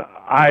coach, and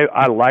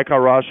I like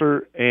our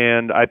roster,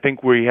 and I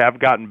think we have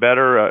gotten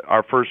better.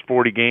 Our first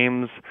 40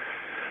 games,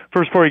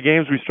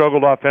 we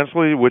struggled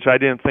offensively, which I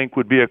didn't think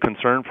would be a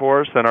concern for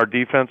us, and our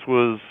defense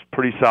was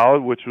pretty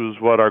solid, which was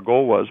what our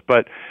goal was.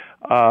 But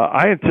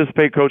I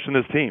anticipate coaching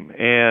this team,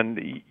 and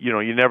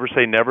you never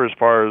say never as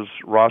far as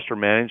roster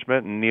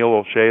management. And Neil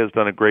O'Shea has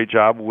done a great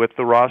job with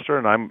the roster,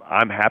 and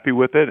I'm happy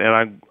with it,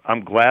 and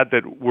I'm glad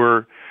that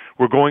we're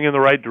going in the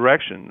right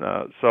direction.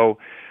 So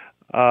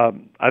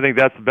I think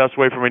that's the best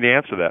way for me to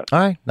answer that. All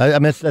right. I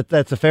mean,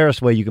 that's the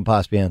fairest way you can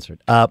possibly answer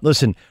it.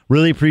 Listen,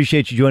 really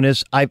appreciate you joining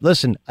us.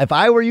 Listen, if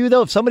I were you,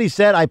 though, if somebody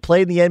said I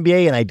played in the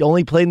NBA and I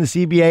only played in the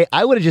CBA,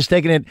 I would have just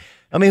taken it.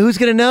 I mean, who's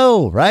going to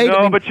know, right?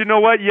 No, but you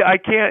know what? I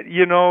can't,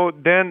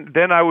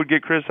 then I would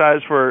get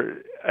criticized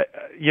for,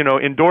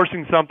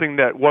 endorsing something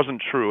that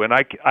wasn't true. And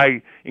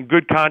I, in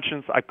good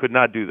conscience, I could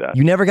not do that.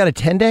 You never got a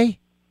 10-day?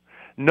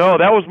 No,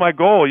 that was my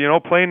goal.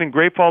 Playing in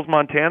Great Falls,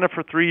 Montana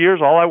for 3 years,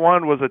 all I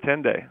wanted was a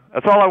 10-day.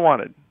 That's all I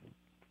wanted.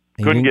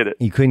 Couldn't get it.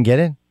 You couldn't get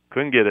it?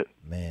 Couldn't get it.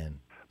 Man.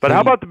 But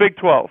how about the Big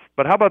 12?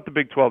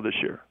 This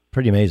year?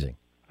 Pretty amazing.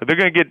 Are they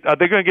going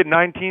to get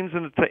 9 teams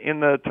in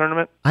the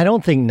tournament? I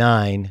don't think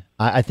 9.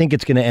 I think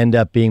it's going to end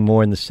up being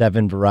more in the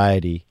 7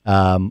 variety.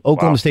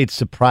 Oklahoma State's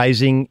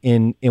surprising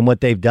in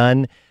what they've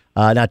done.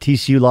 Now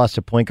TCU lost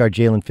to point guard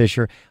Jalen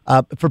Fisher.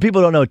 For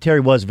people who don't know, Terry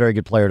was a very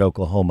good player at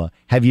Oklahoma.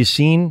 Have you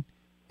seen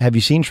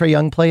Trae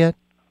Young play yet?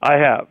 I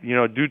have.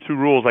 Due to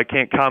rules, I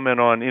can't comment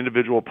on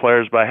individual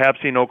players, but I have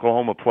seen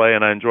Oklahoma play,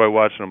 and I enjoy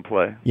watching them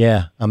play.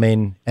 Yeah, I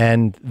mean,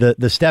 and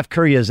the Steph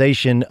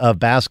Curryization of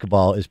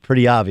basketball is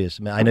pretty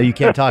obvious. I mean, I know you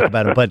can't talk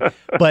about it,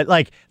 but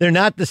like they're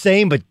not the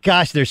same. But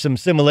gosh, there's some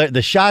similar.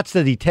 The shots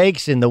that he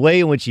takes and the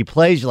way in which he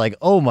plays, you're like,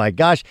 oh my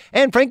gosh.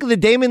 And frankly, the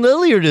Damian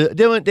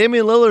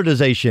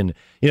Lillardization.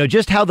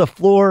 Just how the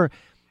floor.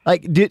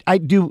 Like, do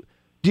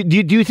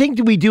you think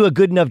we do a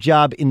good enough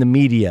job in the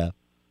media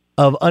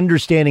of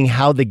understanding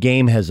how the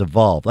game has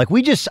evolved? Like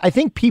I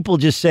think people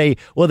just say,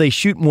 well, they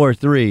shoot more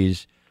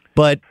threes,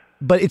 but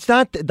it's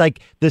not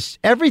like this.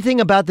 Everything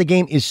about the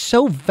game is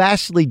so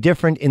vastly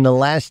different in the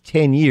last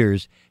 10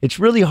 years. It's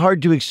really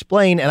hard to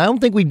explain. And I don't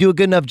think we do a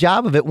good enough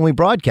job of it when we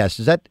broadcast.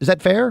 Is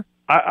that fair?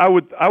 I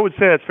would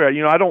say that's fair.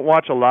 I don't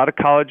watch a lot of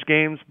college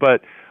games,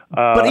 but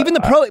even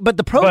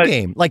the pro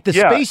game, like the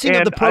spacing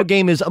of the pro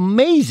game is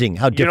amazing.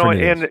 How different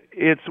it is. And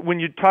it's when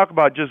you talk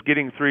about just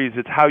getting threes,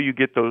 it's how you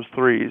get those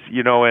threes.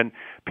 And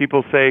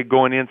people say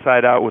going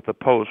inside out with the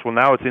post. Well,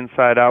 now it's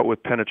inside out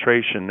with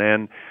penetration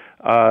and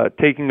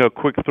taking a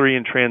quick three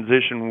in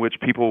transition, which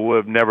people would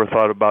have never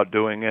thought about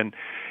doing. And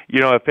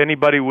if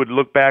anybody would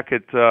look back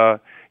at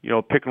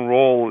pick and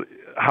roll,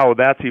 how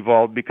that's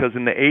evolved, because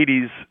in the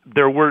 80s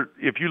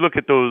if you look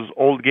at those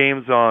old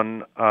games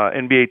on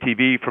NBA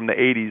TV from the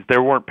 80s,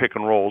 there weren't pick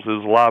and rolls. There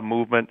was a lot of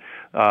movement,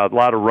 a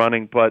lot of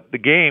running, but the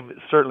game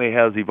certainly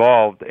has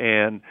evolved,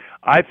 and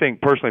I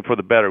think personally for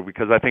the better,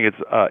 because I think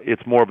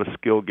it's more of a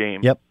skill game.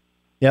 Yep.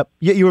 Yeah,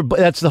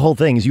 that's the whole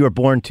thing. Is you were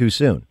born too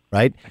soon,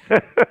 right?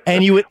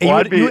 And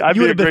I'd be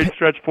a great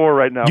stretch 4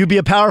 right now. You'd be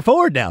a power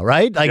forward now,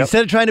 right? Like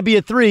instead of trying to be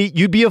a 3,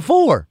 you'd be a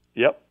 4.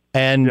 Yep.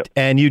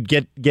 And you'd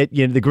get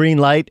the green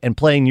light and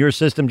playing your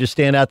system, just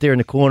stand out there in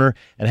the corner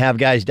and have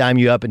guys dime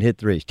you up and hit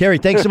threes. Terry,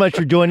 thanks so much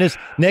for joining us.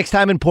 Next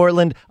time in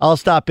Portland, I'll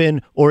stop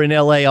in, or in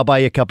L.A., I'll buy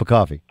you a cup of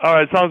coffee. All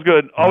right, sounds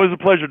good. Always a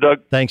pleasure, Doug.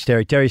 Thanks,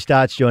 Terry. Terry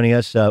Stotts joining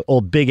us,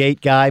 old Big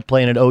 8 guy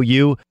playing at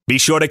OU. Be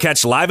sure to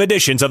catch live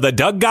editions of the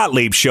Doug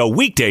Gottlieb Show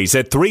weekdays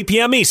at 3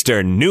 p.m.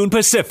 Eastern, noon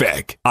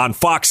Pacific, on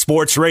Fox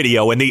Sports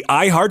Radio and the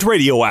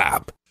iHeartRadio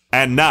app.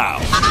 And now...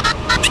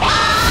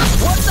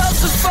 What's up,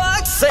 the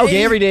Fox?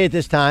 Okay, every day at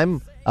this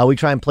time, we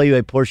try and play you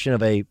a portion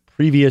of a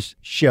previous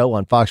show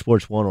on Fox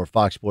Sports 1 or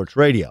Fox Sports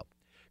Radio.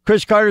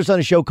 Chris Carter's on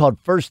a show called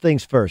First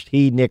Things First.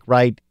 He, Nick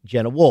Wright,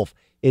 Jenna Wolf.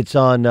 It's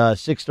on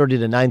 6:30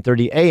 to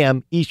 9:30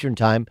 a.m. Eastern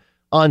Time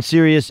on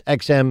Sirius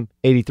XM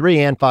 83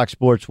 and Fox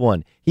Sports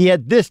 1. He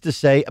had this to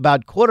say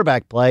about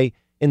quarterback play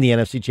in the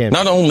NFC Championship.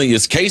 Not only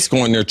is Case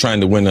going there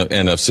trying to win the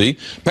NFC,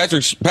 Pat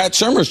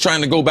Shurmur's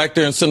trying to go back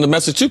there and send a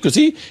message too, because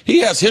he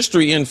has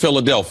history in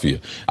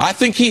Philadelphia. I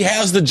think he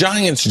has the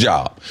Giants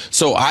job.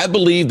 So I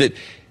believe that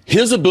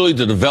his ability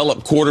to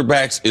develop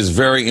quarterbacks is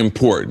very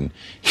important.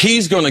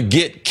 He's going to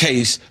get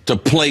Case to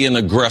play an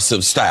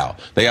aggressive style.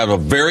 They have a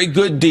very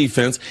good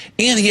defense,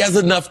 and he has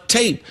enough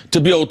tape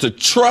to be able to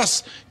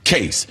trust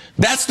Case.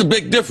 That's the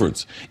big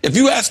difference. If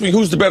you ask me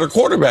who's the better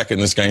quarterback in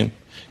this game,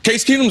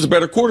 Case Keenum's a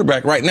better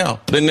quarterback right now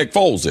than Nick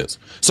Foles is.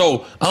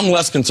 So I'm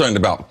less concerned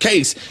about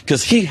Case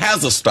because he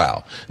has a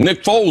style.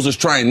 Nick Foles is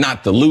trying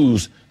not to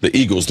lose the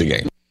Eagles the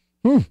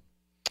game.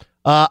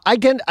 I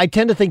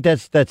tend to think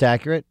that's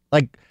accurate.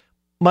 Like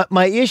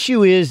my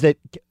issue is that,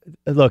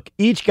 look,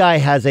 each guy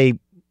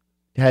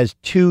has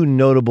two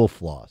notable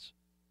flaws.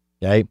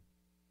 Okay,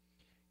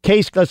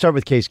 let's start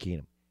with Case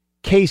Keenum.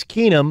 Case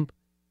Keenum,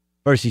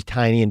 first, he's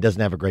tiny and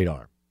doesn't have a great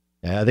arm.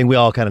 I think we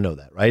all kind of know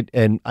that, right?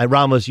 And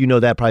Ramos, you know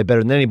that probably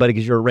better than anybody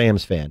because you're a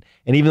Rams fan.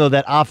 And even though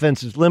that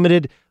offense is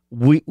limited,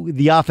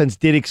 the offense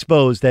did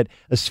expose that,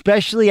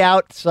 especially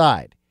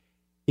outside.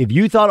 If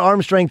you thought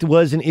arm strength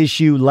was an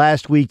issue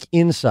last week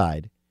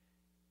inside,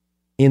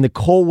 in the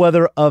cold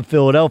weather of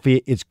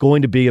Philadelphia, it's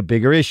going to be a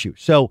bigger issue.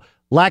 So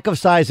lack of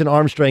size and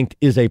arm strength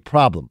is a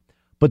problem.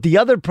 But the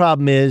other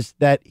problem is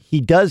that he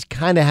does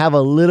kind of have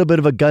a little bit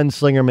of a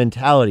gunslinger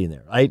mentality in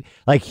there, right?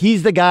 Like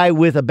he's the guy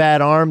with a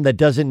bad arm that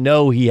doesn't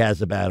know he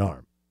has a bad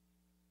arm.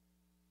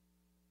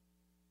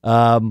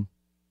 On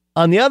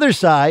the other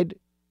side,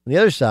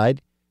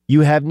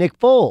 you have Nick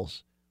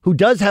Foles, who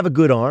does have a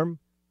good arm,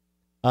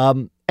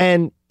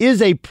 and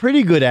is a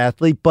pretty good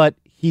athlete, but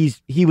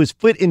he was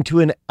fit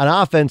into an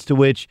offense to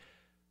which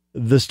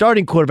the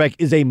starting quarterback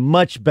is a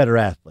much better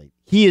athlete.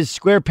 He is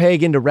square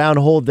peg into round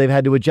hole they've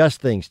had to adjust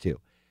things to.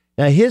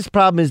 Now, his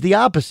problem is the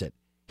opposite.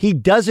 He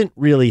doesn't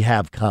really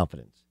have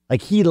confidence.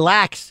 Like, he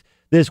lacks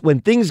this.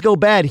 When things go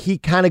bad, he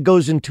kind of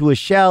goes into a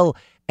shell,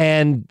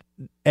 and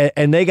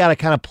they got to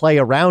kind of play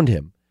around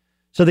him.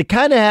 So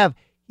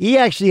he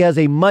actually has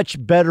a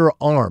much better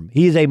arm.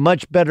 He's a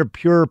much better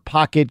pure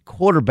pocket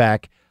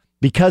quarterback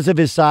because of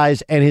his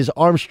size and his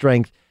arm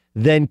strength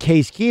than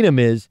Case Keenum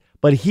is.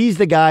 But he's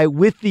the guy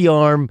with the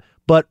arm,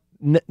 but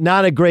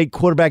not a great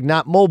quarterback,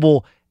 not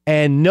mobile,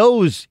 and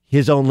knows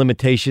his own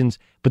limitations,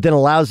 but then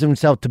allows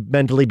himself to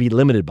mentally be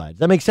limited by it. Does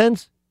that make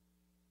sense?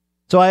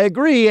 So I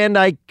agree, and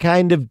I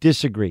kind of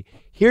disagree.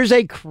 Here's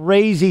a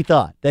crazy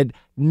thought that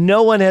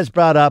no one has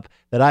brought up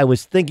that I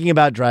was thinking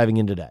about driving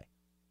in today.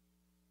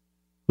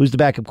 Who's the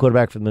backup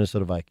quarterback for the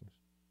Minnesota Vikings?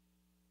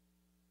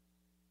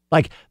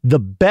 Like, the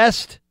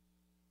best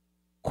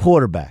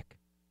quarterback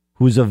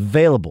who's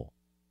available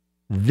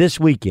this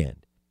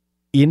weekend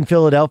in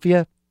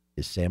Philadelphia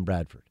is Sam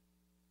Bradford.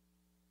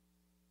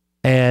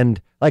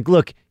 And, like,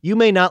 look, you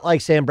may not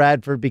like Sam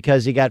Bradford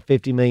because he got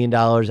 $50 million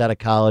out of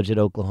college at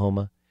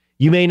Oklahoma.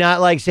 You may not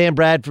like Sam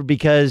Bradford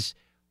because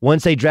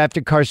once they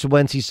drafted Carson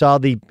Wentz, he saw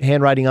the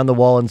handwriting on the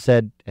wall and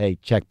said, hey,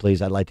 check,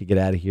 please, I'd like to get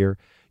out of here.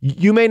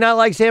 You may not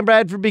like Sam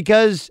Bradford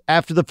because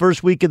after the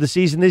first week of the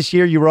season this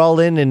year, you were all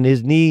in and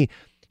his knee,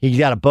 he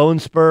got a bone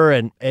spur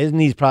and his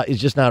knee's probably is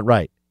just not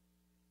right.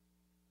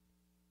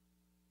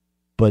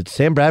 But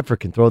Sam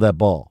Bradford can throw that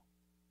ball.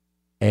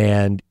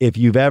 And if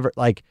you've ever,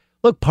 like,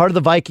 look, part of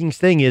the Vikings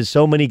thing is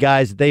so many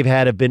guys that they've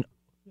had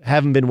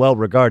haven't been well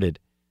regarded.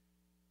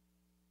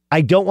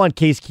 I don't want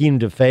Case Keenum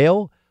to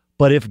fail,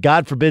 but if,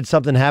 God forbid,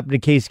 something happened to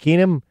Case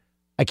Keenum,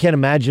 I can't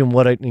imagine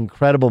what an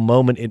incredible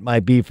moment it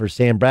might be for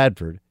Sam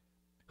Bradford,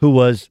 who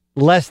was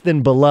less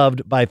than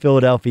beloved by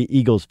Philadelphia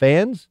Eagles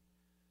fans,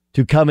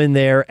 to come in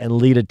there and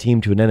lead a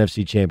team to an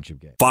NFC Championship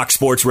game. Fox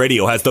Sports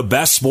Radio has the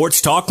best sports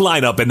talk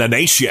lineup in the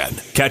nation.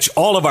 Catch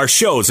all of our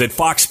shows at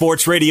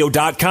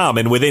foxsportsradio.com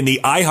and within the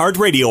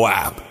iHeartRadio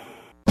app.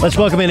 Let's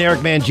welcome in Eric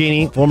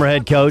Mangini, former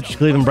head coach,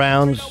 Cleveland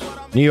Browns,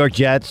 New York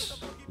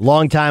Jets,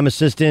 longtime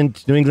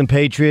assistant, New England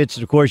Patriots.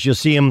 And of course, you'll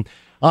see him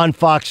on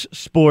Fox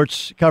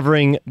Sports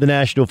covering the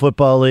National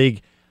Football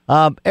League.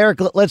 Eric,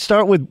 let's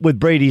start with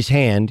Brady's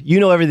hand. You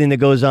know everything that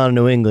goes on in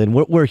New England.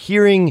 We're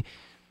hearing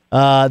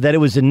that it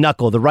was a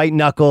knuckle, the right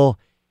knuckle,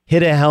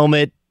 hit a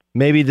helmet,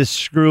 maybe the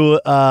screw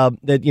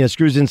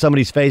screws in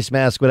somebody's face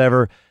mask,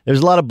 whatever. There's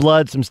a lot of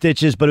blood, some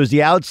stitches, but it was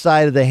the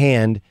outside of the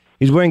hand.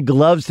 He's wearing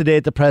gloves today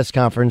at the press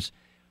conference.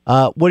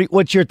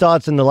 What's your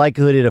thoughts on the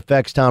likelihood it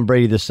affects Tom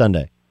Brady this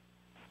Sunday?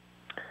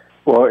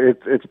 Well,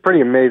 it's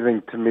pretty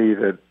amazing to me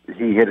that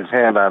he hit his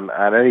hand on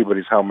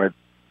anybody's helmet.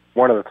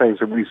 One of the things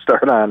that we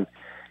start on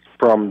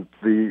from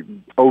the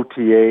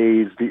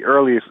OTAs, the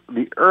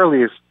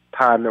earliest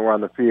time that we're on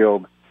the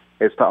field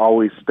is to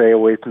always stay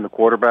away from the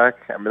quarterback.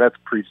 I mean, that's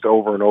preached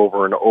over and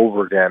over and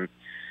over again.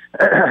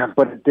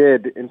 But it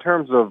did. In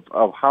terms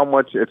of how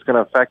much it's going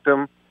to affect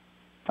him,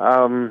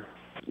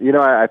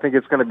 I think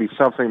it's going to be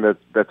something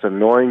that's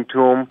annoying to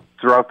him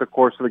throughout the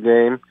course of the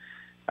game.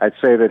 I'd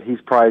say that he's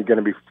probably going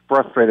to be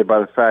frustrated by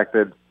the fact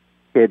that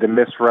he had to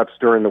miss reps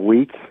during the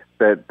week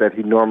that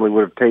he normally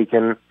would have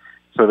taken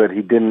so that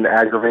he didn't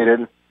aggravate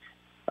it.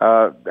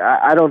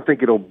 I don't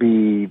think it'll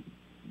be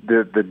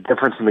the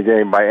difference in the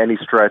game by any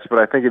stretch, but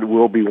I think it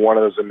will be one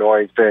of those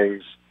annoying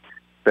things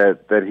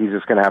that he's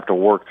just going to have to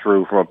work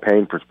through from a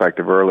pain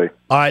perspective early.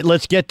 All right,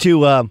 let's get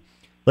to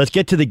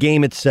the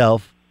game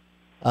itself.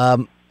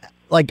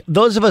 Like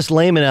those of us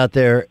laymen out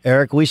there,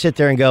 Eric, we sit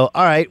there and go,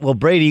 all right, well,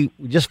 Brady,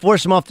 just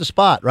force him off the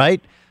spot, right?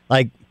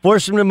 Like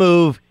force him to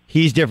move.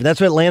 He's different.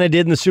 That's what Atlanta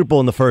did in the Super Bowl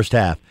in the first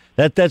half.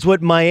 That's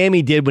what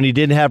Miami did when he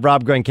didn't have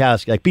Rob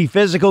Gronkowski. Like be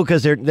physical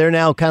because they're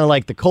now kind of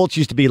like the Colts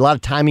used to be, a lot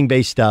of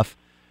timing-based stuff.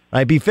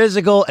 Right? Be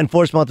physical and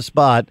force him off the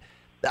spot.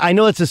 I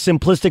know it's a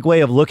simplistic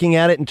way of looking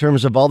at it in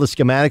terms of all the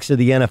schematics of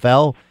the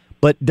NFL,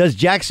 but does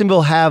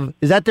Jacksonville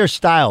is that their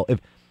style?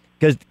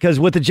 Because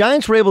what the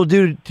Giants were able to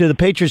do to the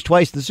Patriots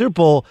twice in the Super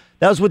Bowl,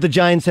 that was what the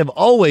Giants have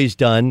always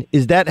done.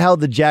 Is that how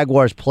the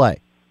Jaguars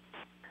play?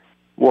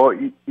 Well,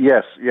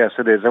 yes,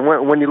 it is. And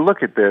when you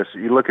look at this,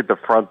 you look at the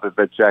front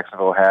that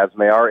Jacksonville has, and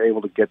they are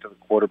able to get to the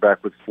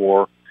quarterback with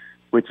 4,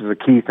 which is a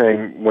key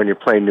thing when you're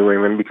playing New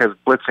England because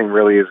blitzing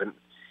really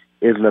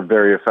isn't a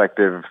very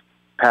effective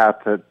path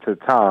to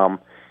Tom.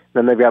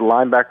 Then they've got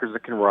linebackers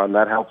that can run.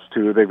 That helps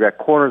too. They've got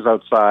corners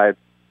outside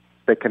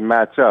that can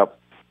match up.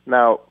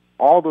 Now,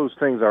 all those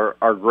things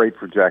are great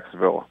for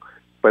Jacksonville,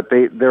 but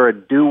they're a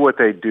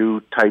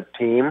do-what-they-do type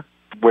team,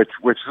 which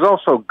is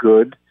also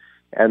good,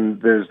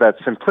 and there's that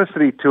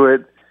simplicity to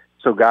it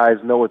so guys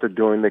know what they're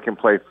doing. They can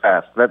play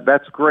fast.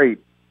 That's great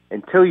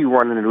until you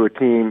run into a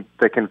team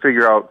that can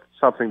figure out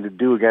something to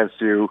do against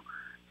you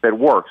that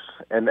works,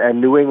 and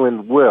New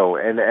England will.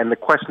 And the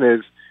question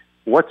is,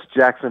 what's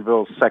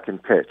Jacksonville's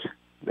second pitch?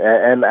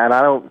 And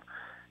I don't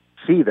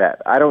see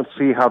that. I don't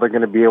see how they're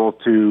going to be able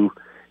to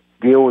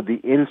deal with the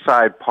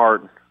inside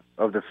part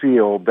of the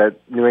field that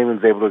New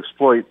England's able to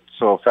exploit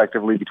so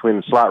effectively between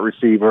the slot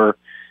receiver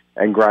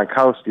and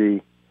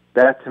Gronkowski.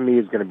 That, to me,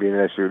 is going to be an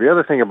issue. The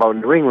other thing about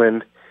New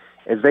England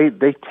is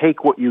they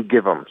take what you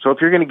give them. So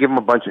if you're going to give them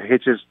a bunch of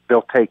hitches,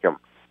 they'll take them.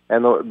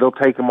 And they'll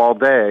take them all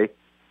day.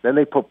 Then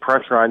they put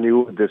pressure on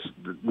you with this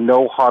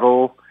no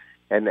huddle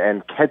and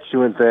catch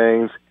you in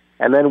things.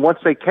 And then once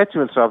they catch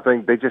you in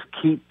something, they just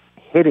keep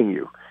hitting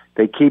you.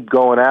 They keep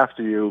going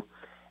after you.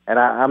 And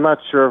I'm not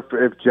sure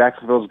if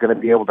Jacksonville's going to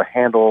be able to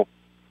handle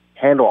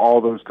all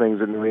those things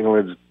that New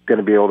England's going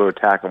to be able to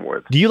attack them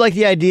with. Do you like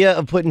the idea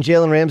of putting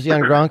Jalen Ramsey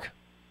on Gronk?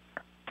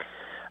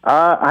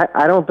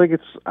 I don't think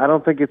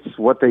it's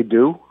what they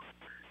do.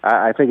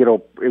 I think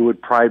it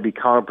would probably be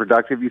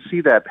counterproductive. You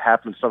see that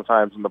happen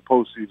sometimes in the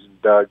postseason,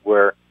 Doug,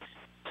 where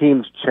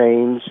teams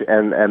change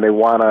and they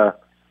want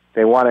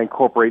to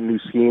incorporate new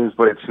schemes,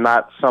 but it's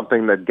not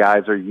something that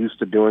guys are used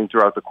to doing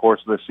throughout the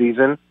course of the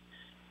season.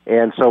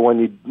 And so when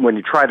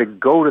you try to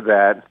go to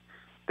that,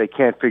 they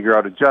can't figure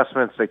out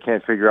adjustments. They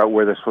can't figure out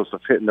where they're supposed to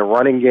fit in the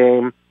running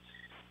game.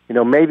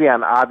 Maybe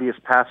on obvious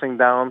passing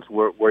downs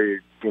where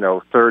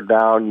third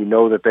down,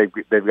 that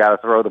they've got to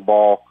throw the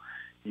ball.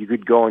 You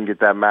could go and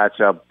get that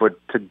matchup, but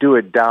to do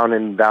it down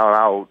in, down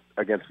out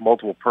against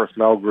multiple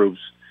personnel groups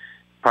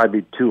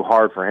probably be too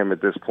hard for him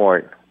at this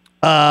point.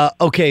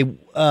 Okay.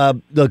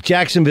 Look,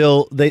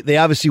 Jacksonville, they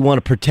obviously want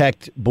to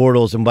protect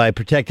Bortles, and by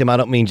protect him, I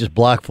don't mean just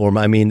block for him.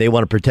 I mean they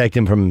want to protect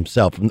him from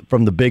himself,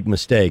 from the big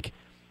mistake.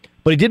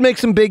 But he did make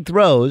some big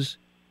throws.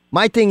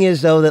 My thing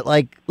is, though,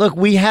 that, look,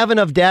 we have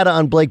enough data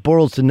on Blake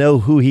Bortles to know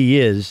who he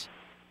is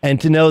and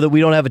to know that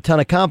we don't have a ton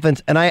of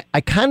confidence. And I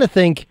kind of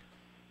think,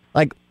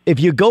 if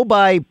you go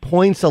by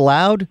points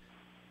allowed,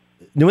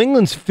 New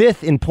England's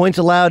 5th in points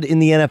allowed in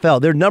the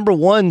NFL. They're number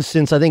 1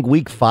 since, I think,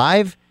 week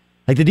 5.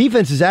 The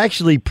defense is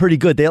actually pretty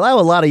good. They allow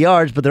a lot of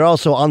yards, but they're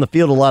also on the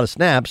field a lot of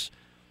snaps.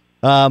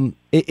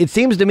 It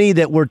seems to me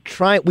that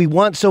we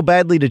want so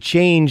badly to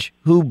change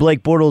who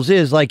Blake Bortles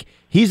is.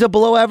 He's a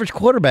below-average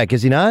quarterback,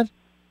 is he not?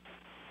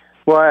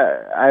 Well,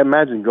 I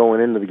imagine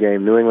going into the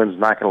game, New England's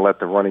not going to let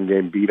the running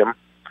game beat them,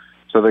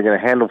 so they're going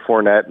to handle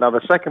Fournette. Now,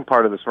 the second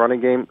part of this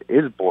running game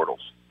is Bortles.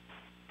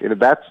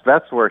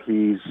 That's where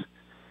he's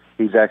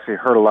actually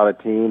hurt a lot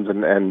of teams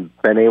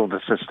and been able to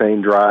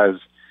sustain drives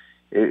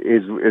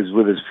is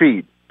with his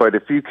feet. But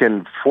if you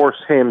can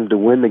force him to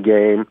win the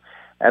game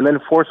and then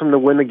force him to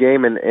win the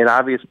game in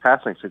obvious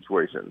passing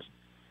situations,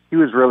 he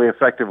was really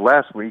effective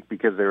last week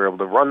because they were able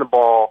to run the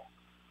ball.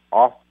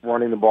 Off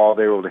running the ball,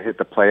 they were able to hit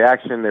the play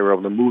action. They were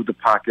able to move the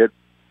pocket.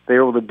 They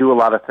were able to do a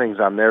lot of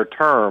things on their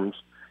terms.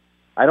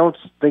 I don't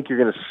think you're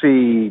going to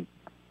see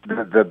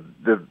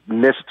the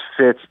missed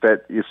fits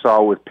that you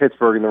saw with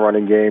Pittsburgh in the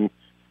running game,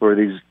 where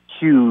these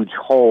huge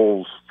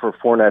holes for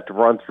Fournette to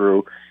run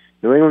through.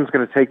 New England's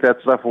going to take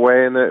that stuff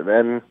away,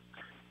 and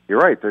you're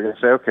right. They're going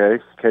to say,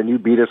 okay, can you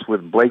beat us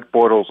with Blake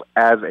Bortles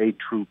as a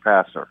true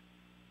passer?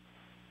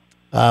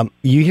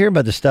 You hear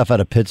about the stuff out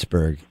of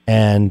Pittsburgh,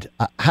 and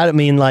how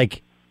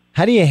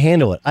do you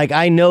handle it? Like,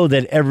 I know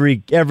that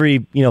every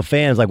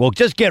fan is like, well,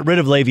 just get rid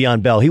of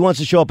Le'Veon Bell. He wants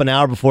to show up an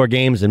hour before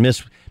games and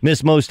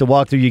miss most to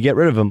walk through. You get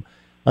rid of him.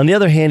 On the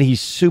other hand,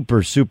 he's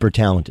super, super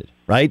talented,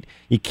 right?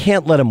 You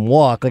can't let him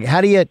walk. Like,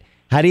 how do you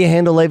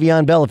handle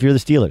Le'Veon Bell if you're the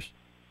Steelers?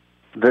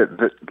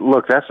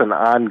 Look, that's an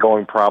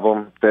ongoing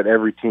problem that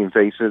every team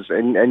faces,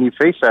 and you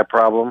face that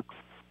problem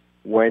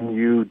when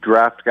you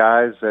draft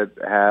guys that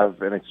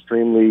have an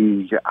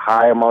extremely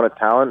high amount of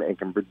talent and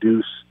can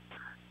produce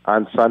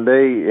on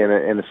Sunday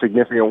in a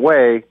significant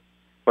way,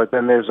 but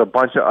then there's a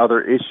bunch of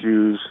other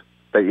issues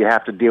that you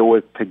have to deal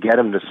with to get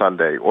him to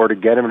Sunday or to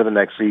get him to the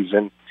next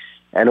season.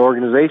 And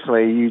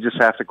organizationally, you just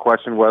have to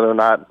question whether or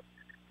not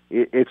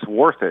it's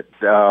worth it.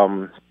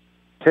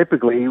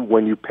 Typically,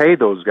 when you pay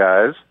those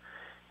guys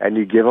and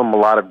you give them a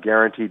lot of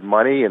guaranteed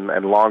money and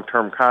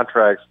long-term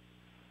contracts,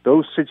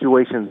 those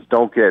situations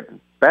don't get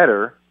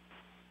better.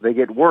 They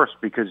get worse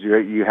because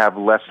you have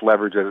less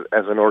leverage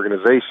as an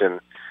organization.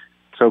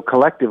 So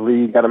collectively,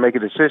 you got to make a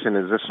decision.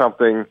 Is this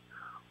something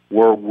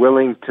we're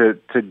willing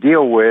to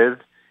deal with?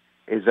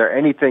 Is there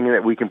anything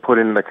that we can put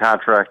in the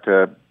contract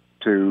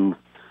to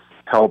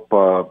help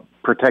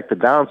protect the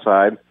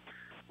downside?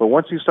 But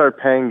once you start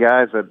paying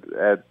guys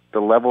at the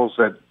levels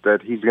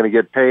that he's going to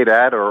get paid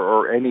at,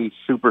 or any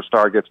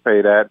superstar gets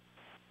paid at,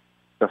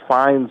 the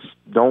fines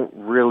don't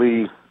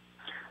really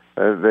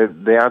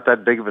they aren't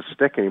that big of a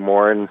stick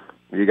anymore, and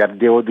you got to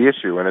deal with the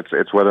issue, and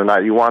it's whether or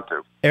not you want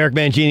to. Eric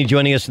Mangini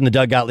joining us in the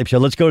Doug Gottlieb Show.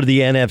 Let's go to the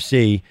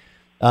NFC.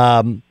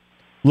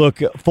 Look,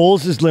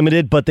 Foles is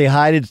limited, but they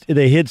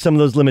hid some of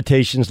those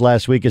limitations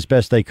last week as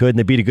best they could, and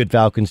they beat a good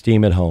Falcons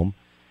team at home.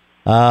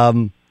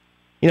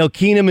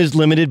 Keenum is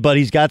limited, but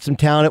he's got some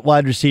talent at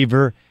wide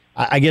receiver.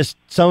 I guess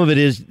some of it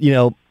is,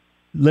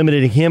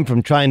 limiting him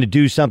from trying to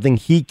do something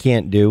he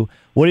can't do.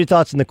 What are your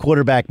thoughts on the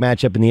quarterback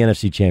matchup in the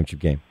NFC Championship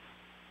game?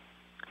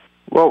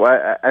 Well,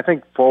 I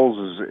think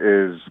Foles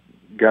is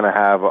going to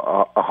have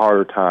a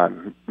harder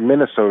time.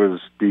 Minnesota's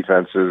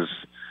defense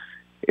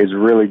is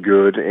really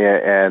good,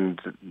 and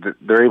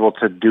they're able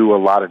to do a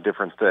lot of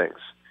different things.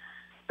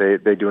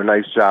 They do a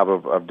nice job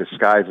of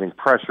disguising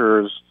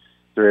pressures.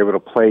 They're able to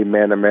play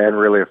man-to-man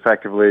really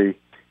effectively.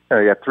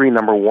 They got 3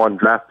 number 1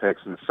 draft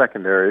picks in the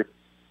secondary,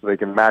 so they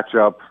can match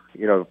up,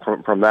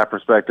 from that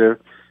perspective.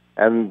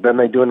 And then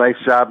they do a nice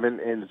job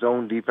in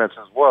zone defense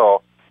as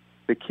well.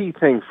 The key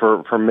thing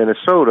for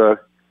Minnesota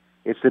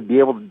is to be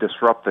able to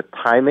disrupt the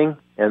timing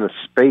and the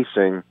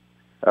spacing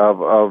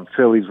of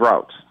Philly's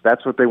routes.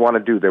 That's what they want to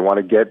do. They want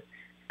to get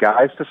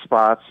guys to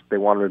spots. They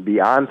want them to be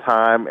on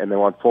time, and they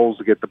want Foles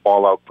to get the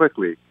ball out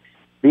quickly.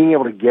 Being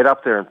able to get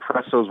up there and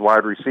press those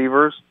wide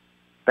receivers,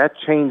 that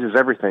changes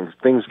everything.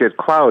 Things get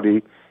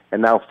cloudy,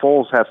 and now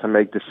Foles has to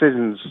make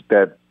decisions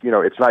that,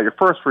 it's not your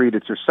first read,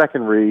 it's your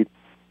second read.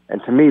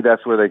 And to me,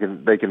 that's where they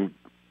can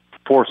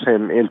force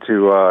him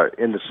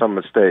into some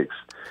mistakes.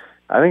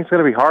 I think it's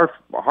going to be hard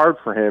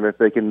for him if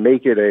they can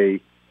make it a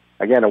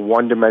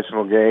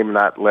one-dimensional game,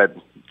 not let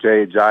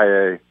Jay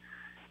Ajayi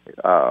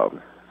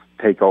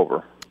take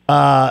over.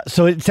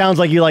 So it sounds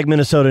like you like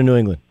Minnesota and New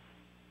England.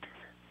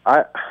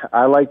 I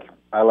like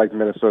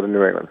Minnesota and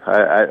New England.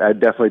 I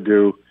definitely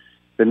do.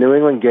 The New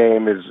England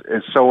game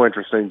is so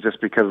interesting just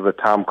because of the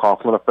Tom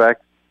Coughlin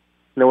effect.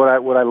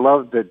 What I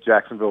love that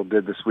Jacksonville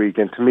did this week,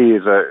 and to me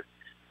is a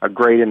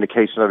great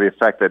indication of the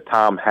effect that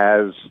Tom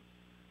has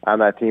on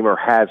that team or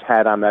has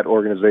had on that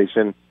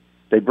organization.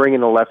 They bring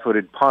in a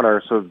left-footed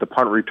punter so that the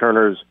punt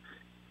returners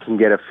can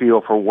get a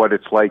feel for what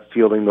it's like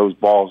fielding those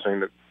balls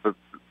during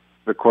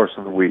the course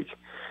of the week.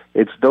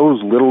 It's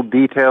those little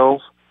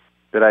details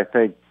that I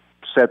think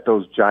set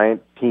those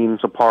giant teams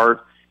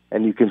apart,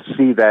 and you can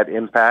see that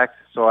impact.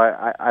 So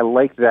I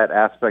like that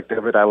aspect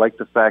of it. I like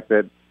the fact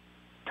that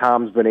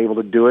Tom's been able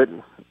to do it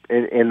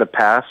in the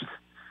past.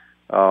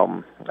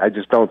 I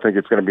just don't think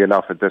it's going to be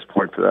enough at this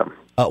point for them.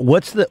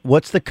 What's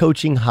the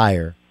coaching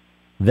hire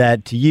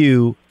that to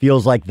you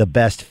feels like the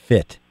best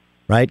fit,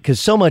 right? Because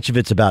so much of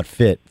it's about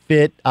fit,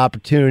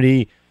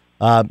 opportunity.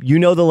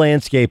 The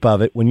landscape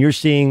of it. When you're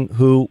seeing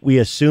who we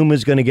assume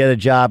is going to get a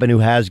job and who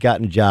has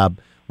gotten a job,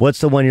 what's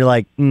the one you're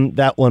like,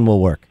 that one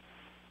will work?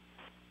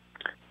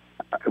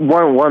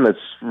 One that's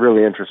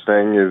really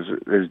interesting is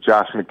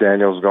Josh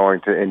McDaniels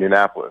going to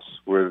Indianapolis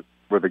with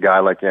a guy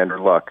like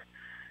Andrew Luck.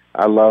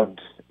 I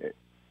loved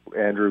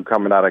Andrew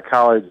coming out of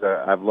college.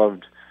 I've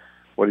loved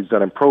what he's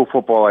done in pro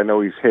football. I know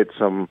he's hit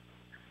some,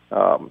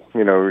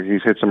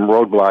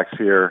 roadblocks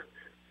here,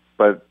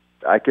 but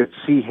I could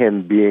see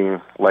him being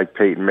like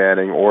Peyton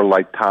Manning or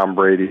like Tom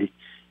Brady.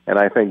 And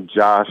I think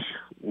Josh,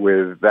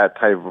 with that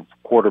type of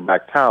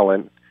quarterback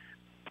talent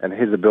and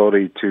his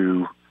ability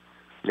to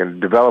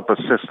develop a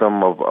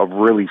system of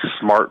really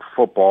smart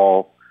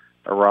football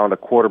around a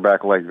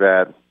quarterback like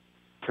that,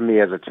 to me,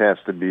 has a chance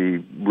to be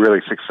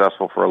really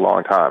successful for a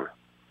long time.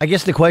 I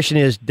guess the question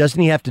is,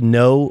 doesn't he have to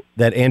know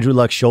that Andrew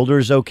Luck's shoulder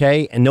is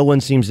okay? And no one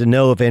seems to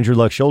know if Andrew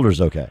Luck's shoulder is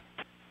okay.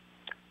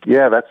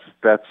 Yeah, that's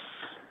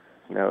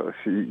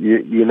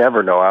you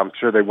never know. I'm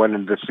sure they went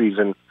into the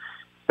season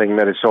thinking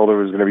that his shoulder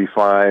was going to be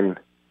fine.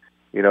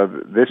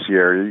 This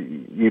year,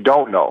 you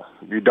don't know.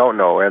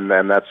 And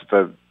that's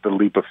the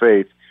leap of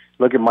faith.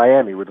 Look at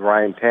Miami with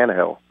Ryan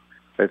Tannehill.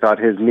 They thought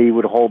his knee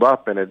would hold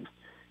up, and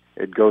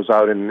it goes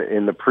out in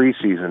the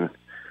preseason.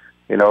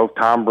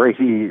 Tom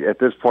Brady at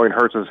this point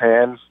hurts his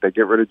hands. They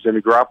get rid of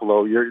Jimmy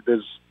Garoppolo.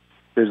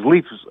 There's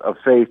leaps of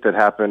faith that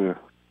happen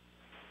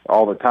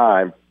all the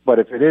time. But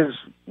if it is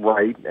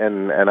right,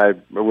 and I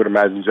would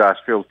imagine Josh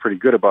feels pretty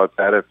good about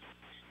that,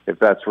 if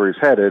that's where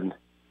he's headed,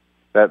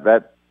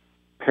 that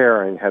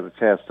pairing has a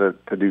chance to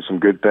do some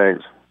good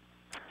things.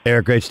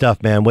 Eric, great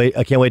stuff, man.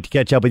 I can't wait to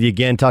catch up with you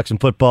again, talk some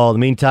football. In the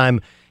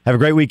meantime, have a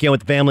great weekend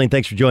with the family, and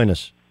thanks for joining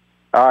us.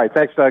 All right,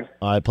 thanks, Doug.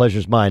 All right,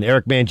 pleasure's mine.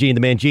 Eric Mangini,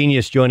 the Man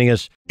Genius, joining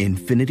us.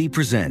 Infiniti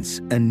presents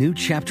a new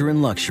chapter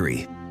in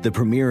luxury, the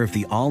premiere of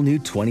the all-new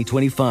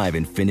 2025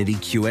 Infiniti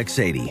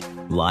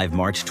QX80, live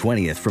March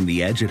 20th from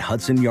the Edge at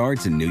Hudson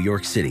Yards in New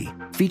York City,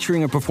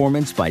 featuring a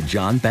performance by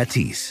John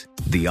Batiste.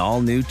 The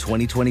all-new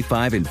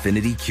 2025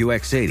 Infiniti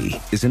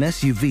QX80 is an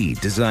SUV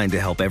designed to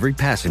help every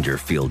passenger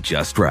feel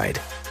just right.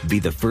 Be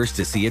the first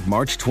to see it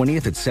March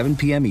 20th at 7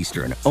 p.m.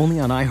 Eastern, only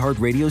on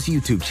iHeartRadio's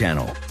YouTube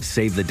channel.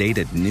 Save the date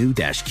at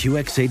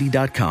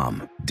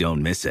new-QX80.com.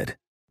 Don't miss it.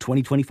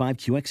 2025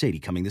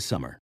 QX80 coming this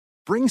summer.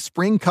 Bring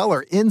spring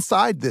color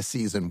inside this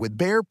season with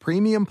Behr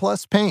Premium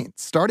Plus paint,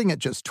 starting at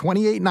just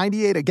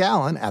 $28.98 a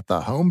gallon at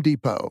the Home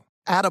Depot.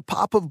 Add a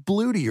pop of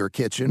blue to your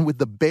kitchen with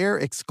the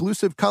Behr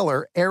exclusive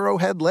color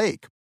Arrowhead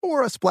Lake,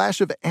 or a splash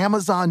of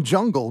Amazon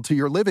Jungle to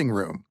your living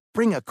room.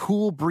 Bring a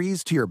cool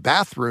breeze to your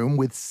bathroom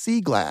with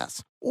Sea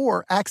Glass,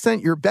 or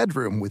accent your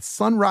bedroom with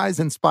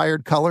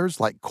sunrise-inspired colors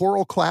like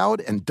Coral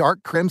Cloud and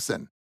Dark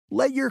Crimson.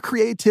 Let your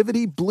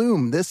creativity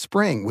bloom this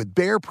spring with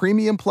Behr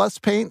Premium Plus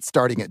paint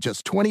starting at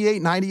just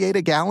 $28.98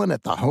 a gallon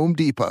at the Home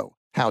Depot.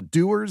 How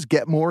doers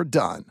get more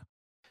done.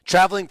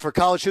 Traveling for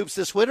college hoops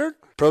this winter?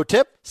 Pro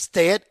tip,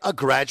 stay at a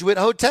Graduate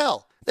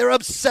Hotel. They're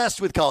obsessed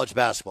with college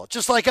basketball,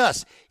 just like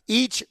us.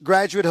 Each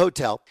Graduate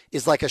Hotel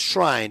is like a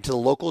shrine to the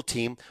local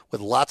team with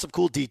lots of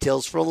cool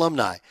details for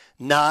alumni.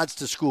 Nods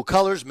to school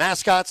colors,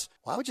 mascots.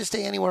 Why would you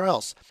stay anywhere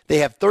else? They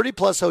have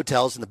 30-plus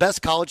hotels in the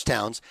best college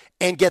towns.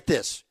 And get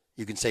this,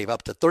 you can save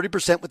up to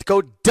 30% with the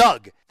code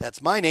DOUG.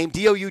 That's my name,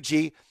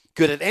 D-O-U-G.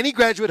 Good at any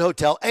Graduate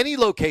Hotel, any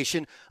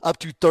location, up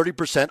to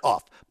 30%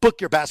 off. Book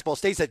your basketball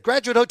stays at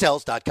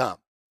graduatehotels.com.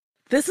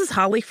 This is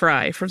Holly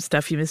Fry from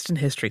Stuff You Missed in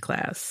History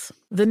class.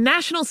 The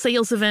national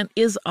sales event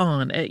is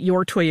on at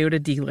your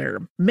Toyota dealer,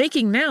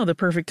 making now the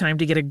perfect time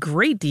to get a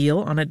great deal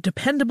on a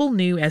dependable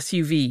new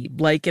SUV,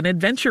 like an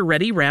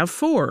adventure-ready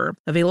RAV4.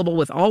 Available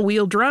with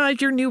all-wheel drive,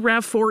 your new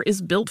RAV4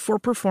 is built for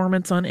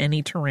performance on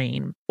any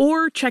terrain.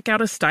 Or check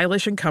out a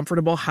stylish and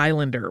comfortable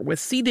Highlander with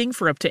seating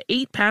for up to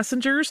 8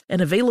 passengers and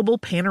available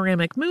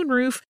panoramic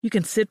moonroof. You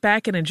can sit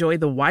back and enjoy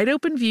the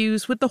wide-open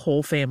views with the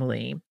whole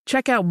family.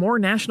 Check out more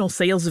national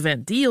sales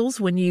event deals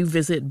when you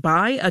visit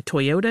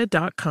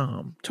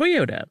buyatoyota.com.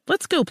 Toyota,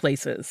 let's go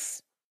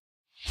places.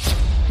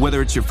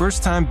 Whether it's your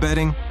first time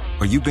betting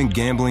or you've been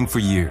gambling for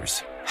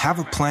years, have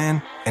a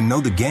plan and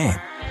know the game.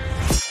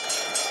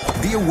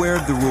 Be aware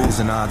of the rules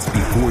and odds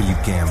before you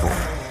gamble.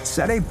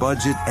 Set a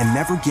budget and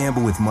never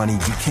gamble with money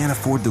you can't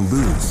afford to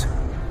lose.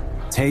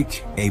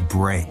 Take a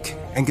break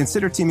and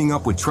consider teaming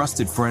up with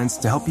trusted friends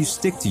to help you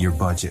stick to your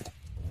budget.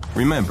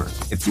 Remember,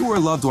 if you or a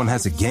loved one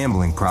has a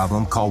gambling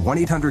problem, call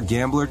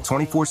 1-800-GAMBLER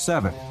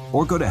 24/7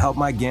 or go to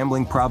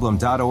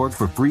helpmygamblingproblem.org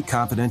for free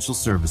confidential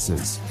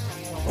services.